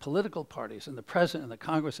American political parties and the president and the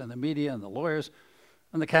Congress and the media and the lawyers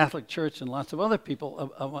and the Catholic Church and lots of other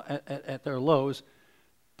people at their lows,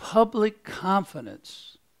 public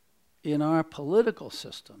confidence in our political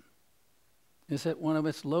system is at one of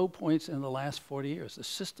its low points in the last 40 years, the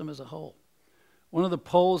system as a whole. One of the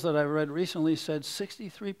polls that I read recently said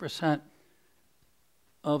 63%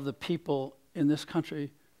 of the people in this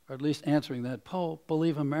country, or at least answering that poll,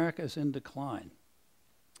 believe America is in decline.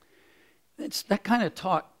 That kind of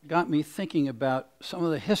talk got me thinking about some of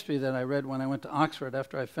the history that I read when I went to Oxford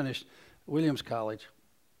after I finished Williams College.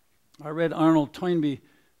 I read Arnold Toynbee,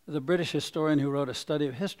 the British historian who wrote A Study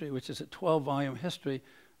of History, which is a 12-volume history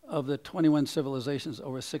of the 21 civilizations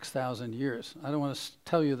over 6,000 years. I don't want to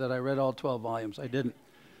tell you that I read all 12 volumes. I didn't.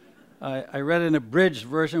 I read an abridged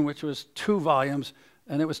version, which was 2 volumes,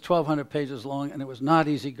 and it was 1,200 pages long, and it was not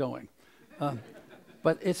easy going.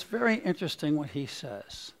 But it's very interesting what he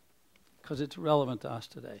says, because it's relevant to us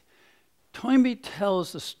today. Toynbee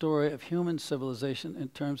tells the story of human civilization in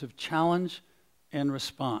terms of challenge and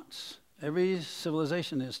response. Every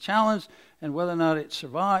civilization is challenged, and whether or not it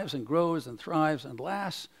survives and grows and thrives and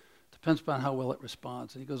lasts depends upon how well it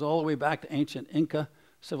responds. And he goes all the way back to ancient Inca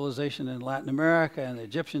civilization in Latin America and the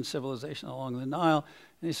Egyptian civilization along the Nile.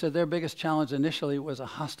 And he said their biggest challenge initially was a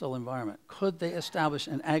hostile environment. Could they establish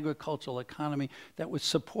an agricultural economy that would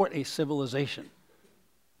support a civilization?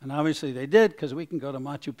 And obviously they did, because we can go to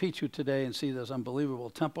Machu Picchu today and see those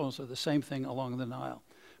unbelievable temples, or the same thing along the Nile.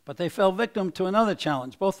 But they fell victim to another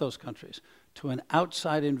challenge, both those countries, to an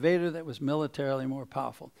outside invader that was militarily more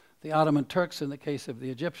powerful. The Ottoman Turks in the case of the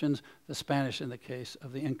Egyptians, the Spanish in the case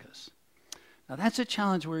of the Incas. Now that's a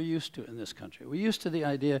challenge we're used to in this country. We're used to the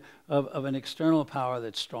idea of an external power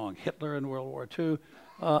that's strong. Hitler in World War II,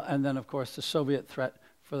 and then of course the Soviet threat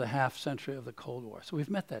for the half century of the Cold War. So we've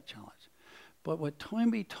met that challenge. But what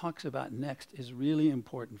Toynbee talks about next is really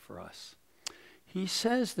important for us. He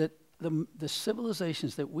says that the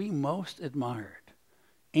civilizations that we most admired,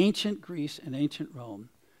 ancient Greece and ancient Rome,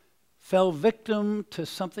 fell victim to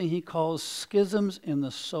something he calls schisms in the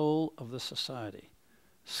soul of the society,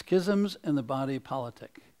 schisms in the body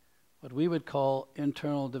politic, what we would call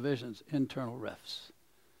internal divisions, internal rifts.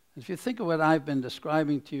 If you think of what I've been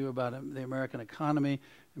describing to you about the American economy,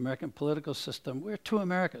 the American political system, we're 2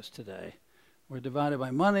 Americas today. We're divided by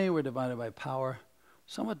money, we're divided by power,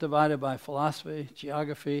 somewhat divided by philosophy,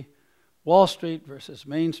 geography. Wall Street versus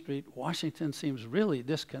Main Street. Washington seems really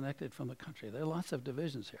disconnected from the country. There are lots of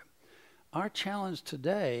divisions here. Our challenge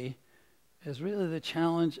today is really the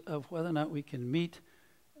challenge of whether or not we can meet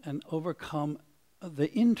and overcome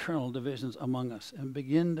the internal divisions among us and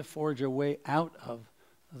begin to forge a way out of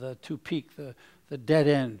the tupik, the dead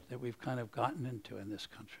end that we've kind of gotten into in this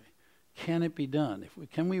country. Can it be done?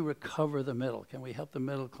 Can we recover the middle? Can we help the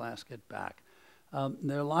middle class get back?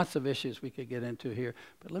 There are lots of issues we could get into here,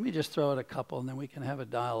 but let me just throw out a couple, and then we can have a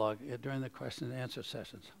dialogue during the question and answer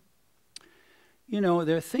sessions. You know,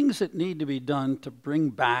 there are things that need to be done to bring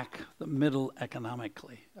back the middle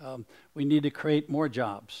economically. We need to create more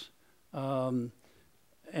jobs. And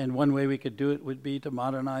one way we could do it would be to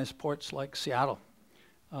modernize ports like Seattle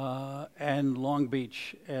and Long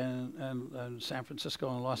Beach and San Francisco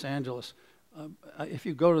and Los Angeles. If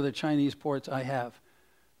you go to the Chinese ports,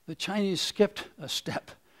 the Chinese skipped a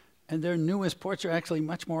step, and their newest ports are actually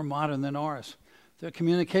much more modern than ours. Their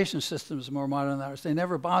communication systems are more modern than ours. They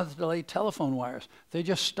never bothered to lay telephone wires. They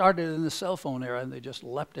just started in the cell phone era, and they just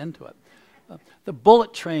leapt into it. The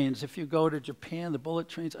bullet trains, if you go to Japan, the bullet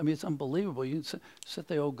trains, I mean, it's unbelievable. You can sit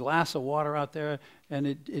the old glass of water out there, and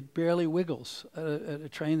it barely wiggles at a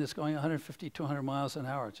train that's going 150, 200 miles an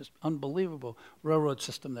hour. It's just unbelievable railroad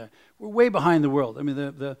system there. We're way behind the world. I mean,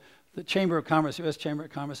 the Chamber of Commerce, U.S. Chamber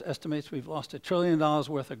of Commerce, estimates we've lost $1 trillion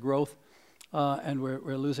worth of growth, and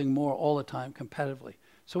we're losing more all the time competitively.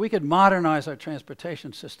 So we could modernize our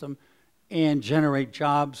transportation system and generate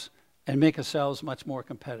jobs and make ourselves much more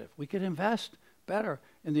competitive. We could invest better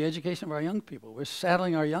in the education of our young people. We're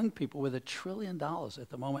saddling our young people with $1 trillion at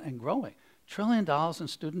the moment and growing. $1 trillion in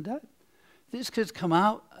student debt. These kids come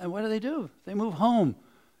out, and what do? They move home.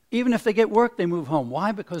 Even if they get work, they move home.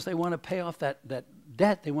 Why? Because they want to pay off that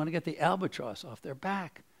debt. They want to get the albatross off their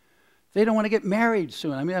back. They don't want to get married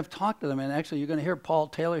soon. I mean, I've talked to them, and actually you're going to hear Paul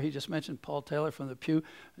Taylor. He just mentioned Paul Taylor from the Pew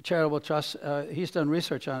Charitable Trust. He's done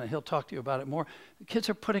research on it. He'll talk to you about it more. The kids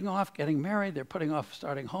are putting off getting married. They're putting off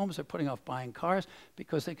starting homes. They're putting off buying cars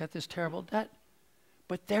because they got this terrible debt.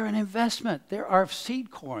 But they're an investment. They're our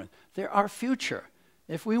seed corn. They're our future.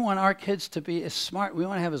 If we want our kids to be as smart, we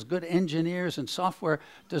want to have as good engineers and software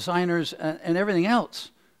designers and everything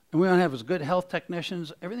else, and we want to have as good health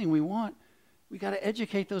technicians, everything we want, we got to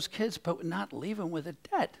educate those kids, but not leave them with a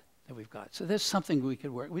debt that we've got. So there's something we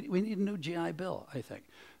could work. We need a new GI Bill, I think.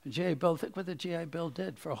 The GI Bill, think what the GI Bill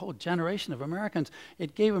did for a whole generation of Americans.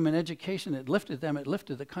 It gave them an education. It lifted them. It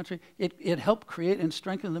lifted the country. It helped create and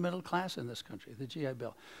strengthen the middle class in this country, the GI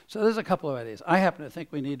Bill. So there's a couple of ideas. I happen to think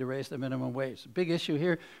we need to raise the minimum wage. Big issue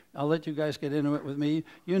here. I'll let you guys get into it with me.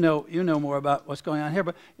 You know more about what's going on here,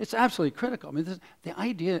 but it's absolutely critical. I mean, the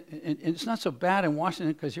idea, and it's not so bad in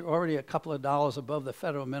Washington because you're already a couple of dollars above the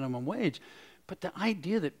federal minimum wage, but the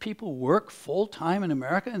idea that people work full-time in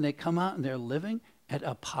America and they come out and they're living at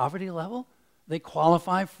a poverty level, they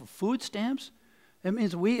qualify for food stamps. It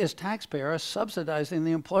means we as taxpayers are subsidizing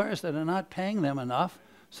the employers that are not paying them enough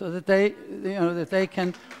so that they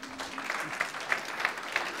can.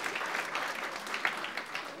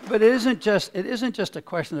 But it isn't just a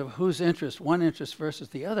question of whose interest, one interest versus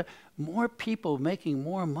the other. More people making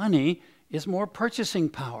more money is more purchasing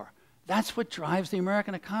power. That's what drives the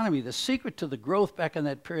American economy. The secret to the growth back in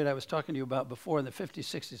that period I was talking to you about before in the 50s,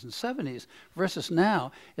 60s, and 70s versus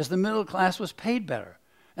now is the middle class was paid better.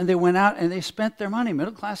 And they went out and they spent their money.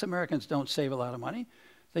 Middle class Americans don't save a lot of money.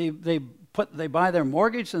 They buy their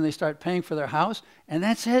mortgage and they start paying for their house, and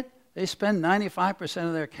that's it. They spend 95%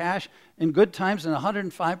 of their cash in good times and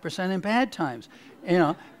 105% in bad times.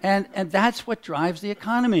 And that's what drives the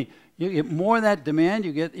economy. You get more of that demand,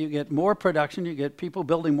 you get more production, you get people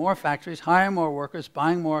building more factories, hiring more workers,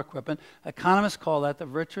 buying more equipment. Economists call that the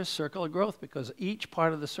virtuous circle of growth because each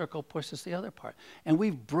part of the circle pushes the other part. And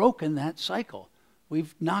we've broken that cycle.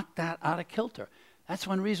 We've knocked that out of kilter. That's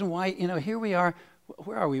one reason why, here we are.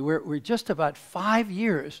 Where are we? We're just about 5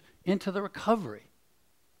 years into the recovery.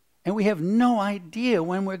 And we have no idea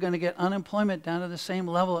when we're going to get unemployment down to the same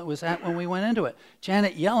level it was at when we went into it.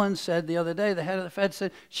 Janet Yellen said the other day, the head of the Fed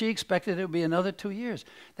said she expected it would be another 2 years.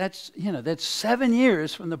 That's 7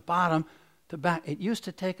 years from the bottom to back. It used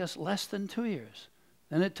to take us less than 2 years.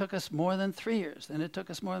 Then it took us more than 3 years. Then it took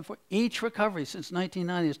us more than 4. Each recovery since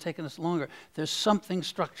 1990 has taken us longer. There's something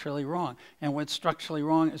structurally wrong. And what's structurally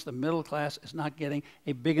wrong is the middle class is not getting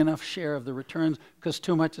a big enough share of the returns because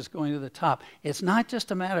too much is going to the top. It's not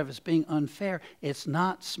just a matter of it's being unfair. It's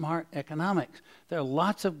not smart economics. There are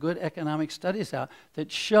lots of good economic studies out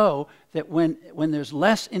that show that when there's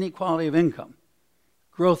less inequality of income,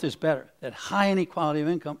 growth is better. That high inequality of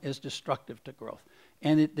income is destructive to growth.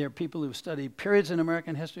 And there are people who've studied periods in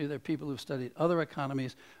American history, there are people who've studied other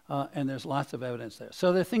economies, and there's lots of evidence there.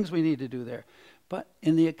 So there are things we need to do there. But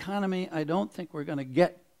in the economy, I don't think we're going to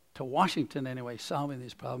get to Washington anyway, solving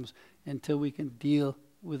these problems, until we can deal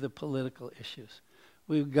with the political issues.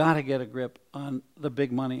 We've got to get a grip on the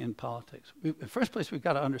big money in politics. In the first place, we've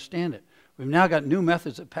got to understand it. We've now got new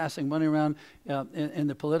methods of passing money around in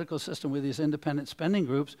the political system with these independent spending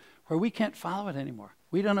groups where we can't follow it anymore.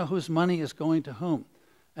 We don't know whose money is going to whom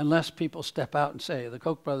unless people step out and say, the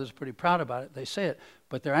Koch brothers are pretty proud about it, they say it,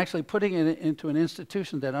 but they're actually putting it into an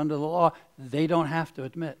institution that under the law, they don't have to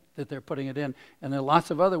admit that they're putting it in. And there are lots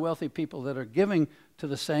of other wealthy people that are giving to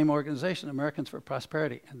the same organization, Americans for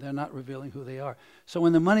Prosperity, and they're not revealing who they are. So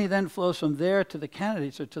when the money then flows from there to the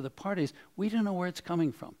candidates or to the parties, we don't know where it's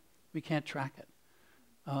coming from. We can't track it.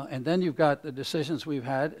 And then you've got the decisions we've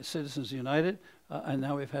had, Citizens United, and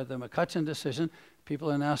now we've had the McCutcheon decision.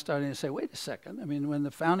 People are now starting to say, wait a second. I mean, when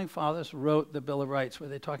the Founding Fathers wrote the Bill of Rights, were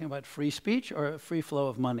they talking about free speech or a free flow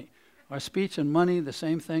of money? Are speech and money the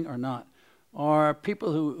same thing or not? Are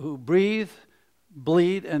people who breathe,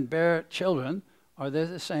 bleed, and bear children, are they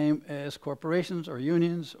the same as corporations or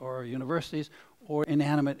unions or universities or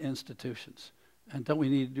inanimate institutions? And don't we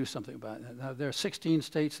need to do something about it? Now, there are 16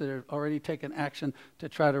 states that have already taken action to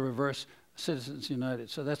try to reverse Citizens United,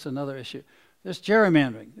 so that's another issue. There's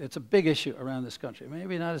gerrymandering. It's a big issue around this country.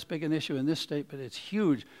 Maybe not as big an issue in this state, but it's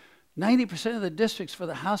huge. 90% of the districts for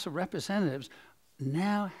the House of Representatives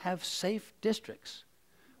now have safe districts.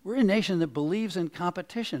 We're a nation that believes in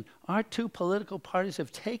competition. Our two political parties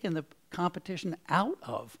have taken the competition out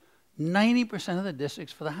of 90% of the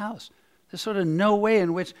districts for the House. There's sort of no way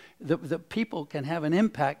in which the people can have an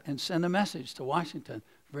impact and send a message to Washington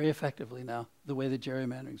very effectively now, the way the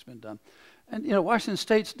gerrymandering's been done. And you know, Washington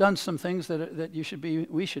State's done some things that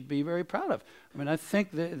we should be very proud of. I mean, I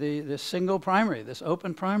think the single primary, this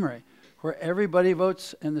open primary, where everybody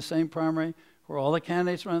votes in the same primary, where all the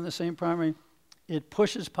candidates run in the same primary, it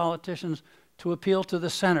pushes politicians to appeal to the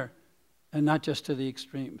center and not just to the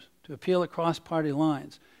extremes, to appeal across party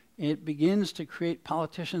lines. It begins to create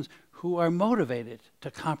politicians who are motivated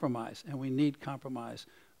to compromise, and we need compromise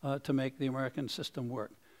to make the American system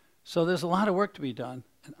work. So there's a lot of work to be done,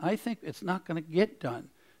 and I think it's not going to get done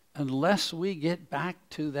unless we get back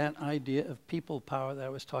to that idea of people power that I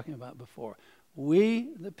was talking about before. We,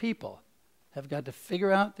 the people, have got to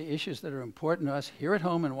figure out the issues that are important to us here at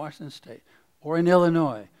home in Washington State, or in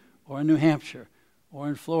Illinois, or in New Hampshire, or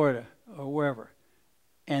in Florida, or wherever,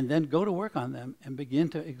 and then go to work on them and begin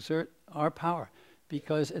to exert our power.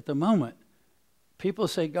 Because at the moment, people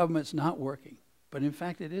say government's not working, but in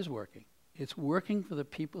fact it is working. It's working for the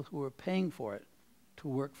people who are paying for it to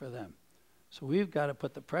work for them. So we've got to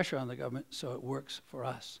put the pressure on the government so it works for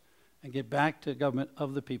us and get back to government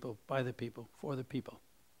of the people, by the people, for the people.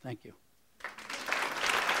 Thank you.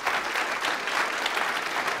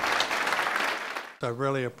 I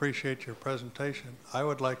really appreciate your presentation. I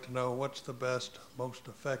would like to know what's the best, most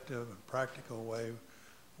effective and practical way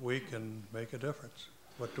we can make a difference.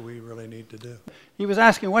 What do we really need to do? He was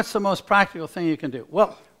asking, what's the most practical thing you can do?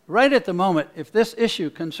 Well, right at the moment, if this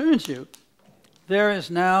issue concerns you, there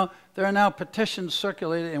are now petitions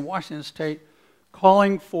circulated in Washington State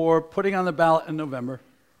calling for putting on the ballot in November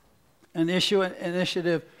an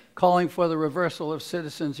initiative calling for the reversal of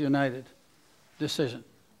Citizens United decision.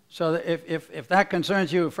 So that if that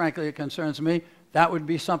concerns you, frankly it concerns me, that would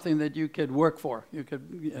be something that you could work for. You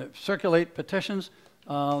could circulate petitions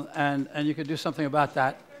and you could do something about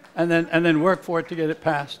that and then work for it to get it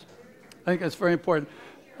passed. I think that's very important.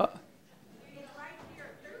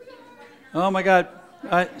 Oh my God.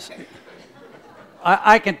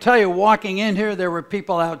 I can tell you, walking in here, there were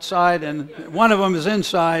people outside, and one of them is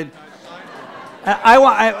inside. I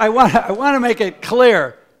want to make it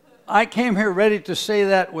clear. I came here ready to say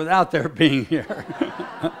that without their being here.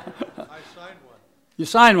 I signed one. You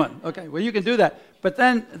signed one. Okay. Well, you can do that. But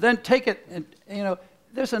then take it. And you know,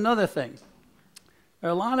 there's another thing. There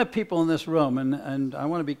are a lot of people in this room, and I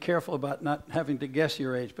want to be careful about not having to guess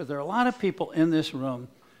your age. But there are a lot of people in this room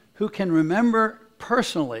who can remember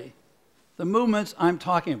personally the movements I'm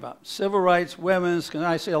talking about, civil rights, women's, and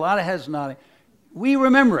I see a lot of heads nodding. We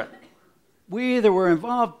remember it. We either were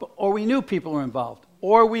involved or we knew people were involved,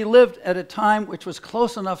 or we lived at a time which was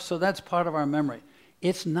close enough so that's part of our memory.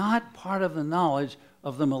 It's not part of the knowledge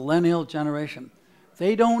of the millennial generation.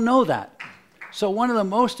 They don't know that. So one of the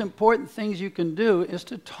most important things you can do is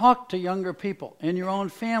to talk to younger people in your own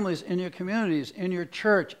families, in your communities, in your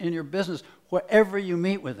church, in your business, wherever you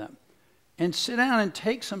meet with them. And sit down and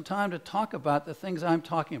take some time to talk about the things I'm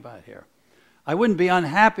talking about here. I wouldn't be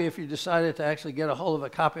unhappy if you decided to actually get a hold of a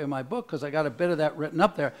copy of my book, because I got a bit of that written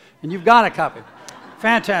up there, and you've got a copy.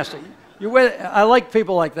 Fantastic. I like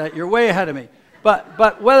people like that. You're way ahead of me.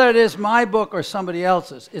 But whether it is my book or somebody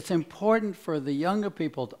else's, it's important for the younger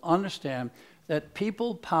people to understand that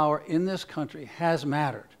people power in this country has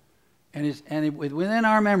mattered, and it's within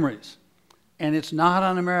our memories, and it's not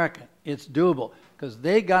un-American. It's doable, because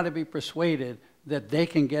they got to be persuaded that they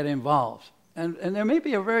can get involved. And there may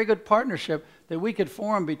be a very good partnership that we could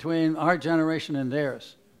form between our generation and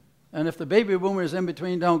theirs. And if the baby boomers in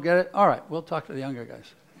between don't get it, all right, we'll talk to the younger guys.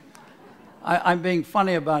 I'm being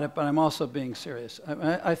funny about it, but I'm also being serious.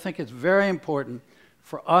 I think it's very important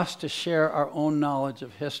for us to share our own knowledge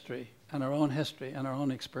of history and our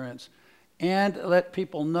own experience, and let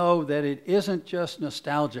people know that it isn't just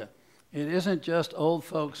nostalgia. It isn't just old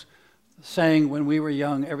folks saying when we were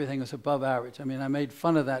young everything was above average. I mean, I made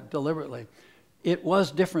fun of that deliberately. It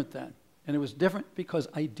was different then, and it was different because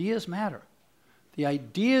ideas matter. The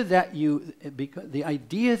idea that you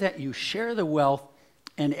share the wealth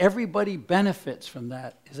and everybody benefits from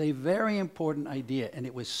that is a very important idea, and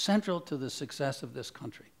it was central to the success of this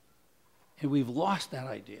country. And we've lost that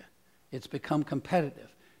idea. It's become competitive.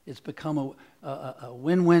 It's become a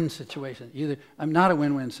win-win situation. I'm not a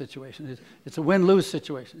win-win situation. It's a win-lose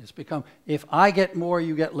situation. It's become, if I get more,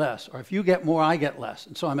 you get less, or if you get more, I get less,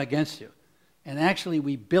 and so I'm against you. And actually,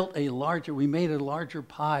 we made a larger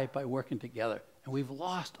pie by working together, and we've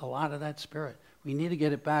lost a lot of that spirit. We need to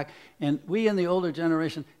get it back, and we in the older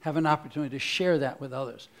generation have an opportunity to share that with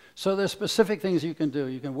others. So there's specific things you can do.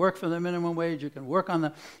 You can work for the minimum wage. You can work on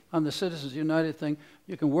the Citizens United thing.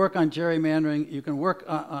 You can work on gerrymandering. You can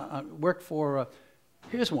work for.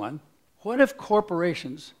 Here's one. What if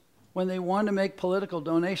corporations, when they want to make political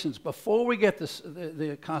donations before we get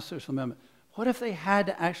the constitutional amendment, what if they had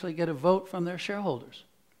to actually get a vote from their shareholders?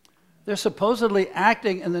 They're supposedly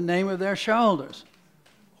acting in the name of their shareholders.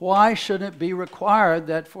 Why shouldn't it be required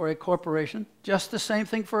that for a corporation, just the same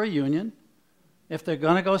thing for a union, if they're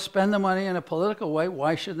going to go spend the money in a political way,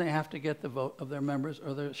 why shouldn't they have to get the vote of their members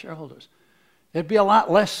or their shareholders? It'd be a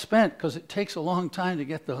lot less spent because it takes a long time to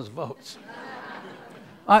get those votes.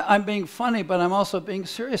 I'm being funny, but I'm also being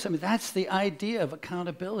serious. I mean, that's the idea of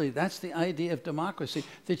accountability. That's the idea of democracy,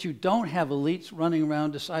 that you don't have elites running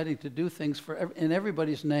around deciding to do things in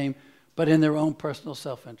everybody's name, but in their own personal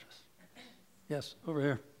self-interest. Yes, over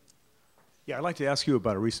here. Yeah, I'd like to ask you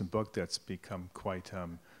about a recent book that's become quite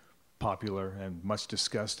popular and much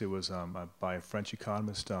discussed. It was by a French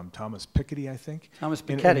economist, Thomas Piketty, I think. Thomas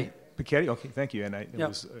Piketty. Piketty, okay, thank you. And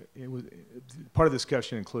it was part of the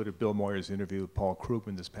discussion included Bill Moyer's interview with Paul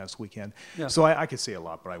Krugman this past weekend. Yeah. So I could say a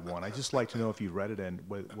lot, but I won't. I'd just like to know if you read it and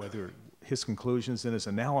whether his conclusions and his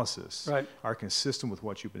analysis are consistent with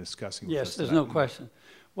what you've been discussing with us. Yes, there's no question.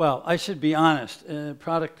 Well, I should be honest.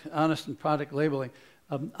 Honest in product labeling.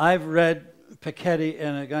 I've read Piketty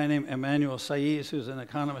and a guy named Emmanuel Saez, who's an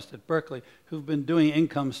economist at Berkeley, who've been doing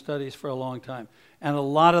income studies for a long time. And a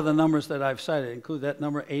lot of the numbers that I've cited include that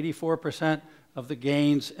number, 84% of the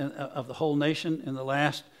gains of the whole nation in the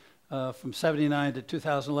last, from 79 to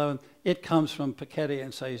 2011, it comes from Piketty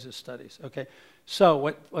and Saez's studies, okay? So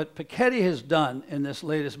what Piketty has done in this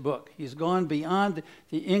latest book, he's gone beyond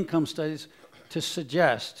the income studies to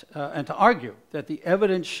suggest and to argue that the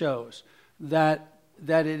evidence shows that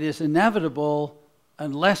it is inevitable,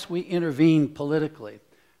 unless we intervene politically,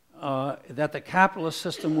 that the capitalist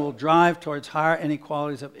system will drive towards higher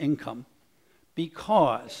inequalities of income,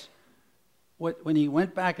 because when he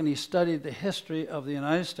went back and he studied the history of the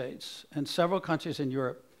United States and several countries in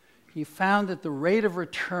Europe, he found that the rate of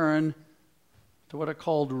return to what are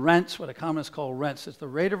called rents, what economists call rents, is the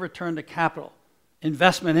rate of return to capital,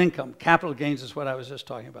 investment income. Capital gains is what I was just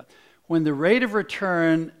talking about. When the rate of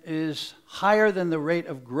return is higher than the rate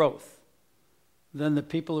of growth, then the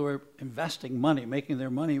people who are investing money, making their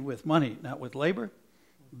money with money, not with labor,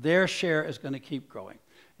 their share is going to keep growing.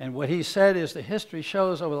 And what he said is the history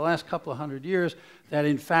shows over the last couple of hundred years that,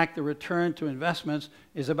 in fact, the return to investments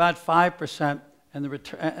is about 5%, and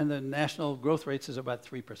the national growth rates is about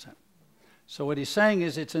 3%. So what he's saying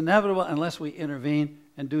is it's inevitable unless we intervene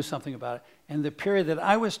and do something about it. And the period that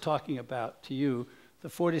I was talking about to you, the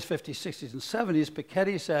 40s, 50s, 60s, and 70s,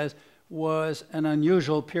 Piketty says was an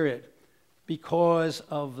unusual period because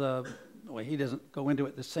of well, he doesn't go into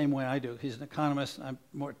it the same way I do. He's an economist. I'm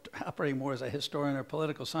operating more as a historian or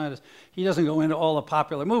political scientist. He doesn't go into all the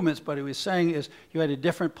popular movements, but what he was saying is you had a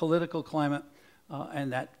different political climate in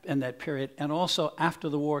that period. And also, after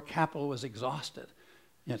the war, capital was exhausted.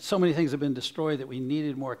 You know, so many things have been destroyed that we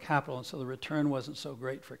needed more capital, and so the return wasn't so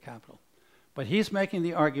great for capital. But he's making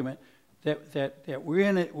the argument that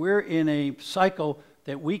we're in a cycle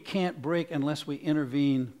that we can't break unless we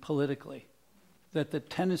intervene politically. That the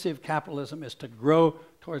tendency of capitalism is to grow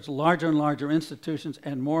towards larger and larger institutions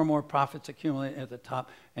and more profits accumulate at the top.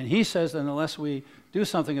 And he says that unless we do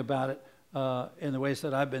something about it in the ways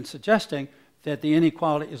that I've been suggesting, that the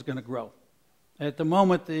inequality is going to grow. At the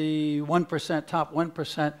moment, the 1%, top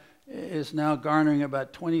 1% is now garnering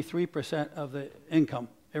about 23% of the income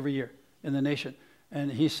every year in the nation.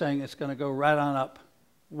 And he's saying it's going to go right on up,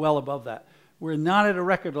 well above that. We're not at a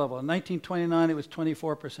record level. In 1929, it was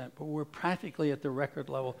 24%, but we're practically at the record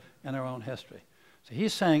level in our own history. So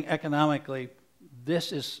he's saying economically,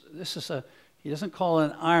 this is he doesn't call it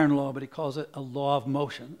an iron law, but he calls it a law of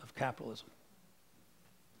motion of capitalism.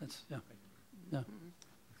 Yeah.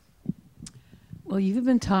 Well, you've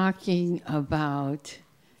been talking about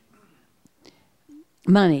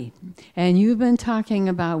money, and you've been talking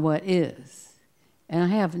about what is. And I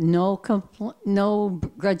have no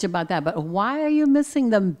grudge about that. But why are you missing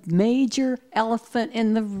the major elephant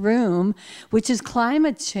in the room, which is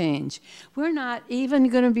climate change? We're not even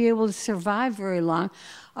going to be able to survive very long.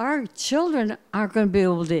 Our children aren't going to be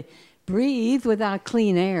able to breathe without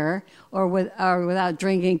clean air or without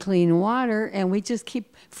drinking clean water, and we just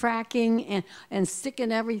keep fracking and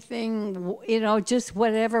sticking everything, just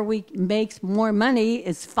whatever makes more money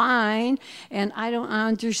is fine. And I don't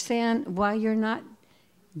understand why you're not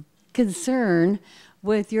concerned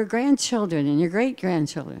with your grandchildren and your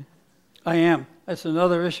great-grandchildren. I am. That's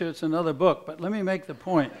another issue. It's another book. But let me make the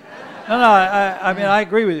point. I mean, I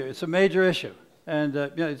agree with you. It's a major issue. And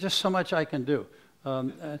just so much I can do.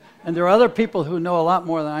 And there are other people who know a lot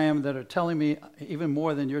more than I am that are telling me even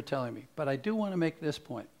more than you're telling me. But I do want to make this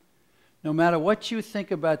point. No matter what you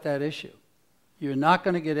think about that issue, you're not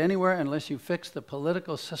going to get anywhere unless you fix the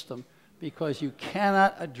political system, because you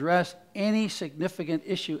cannot address any significant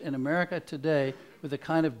issue in America today with the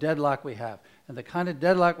kind of deadlock we have. And the kind of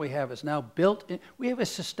deadlock we have is now built in. We have a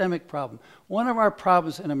systemic problem. One of our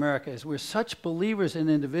problems in America is we're such believers in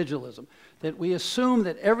individualism that we assume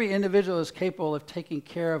that every individual is capable of taking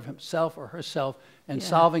care of himself or herself and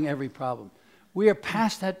solving every problem. We are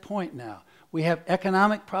past that point now. We have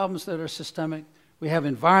economic problems that are systemic. We have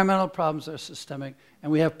environmental problems that are systemic,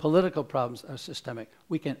 and we have political problems that are systemic.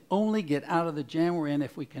 We can only get out of the jam we're in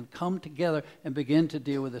if we can come together and begin to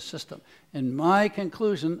deal with the system. And my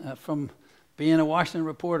conclusion from being a Washington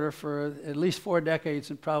reporter for at least 4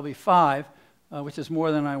 decades and probably 5, which is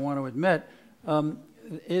more than I want to admit,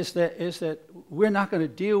 is that we're not going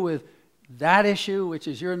to deal with that issue, which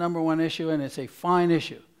is your #1 issue, and it's a fine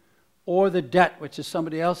issue, or the debt, which is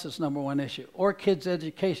somebody else's #1 issue, or kids'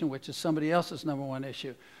 education, which is somebody else's #1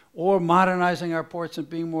 issue, or modernizing our ports and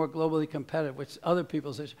being more globally competitive, which is other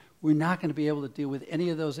people's issue. We're not going to be able to deal with any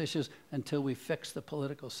of those issues until we fix the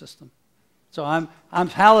political system. So I'm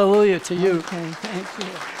hallelujah to you. Okay, thank you.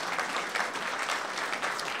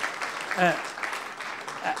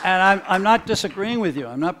 And I'm not disagreeing with you.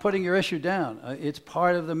 I'm not putting your issue down. It's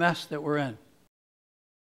part of the mess that we're in.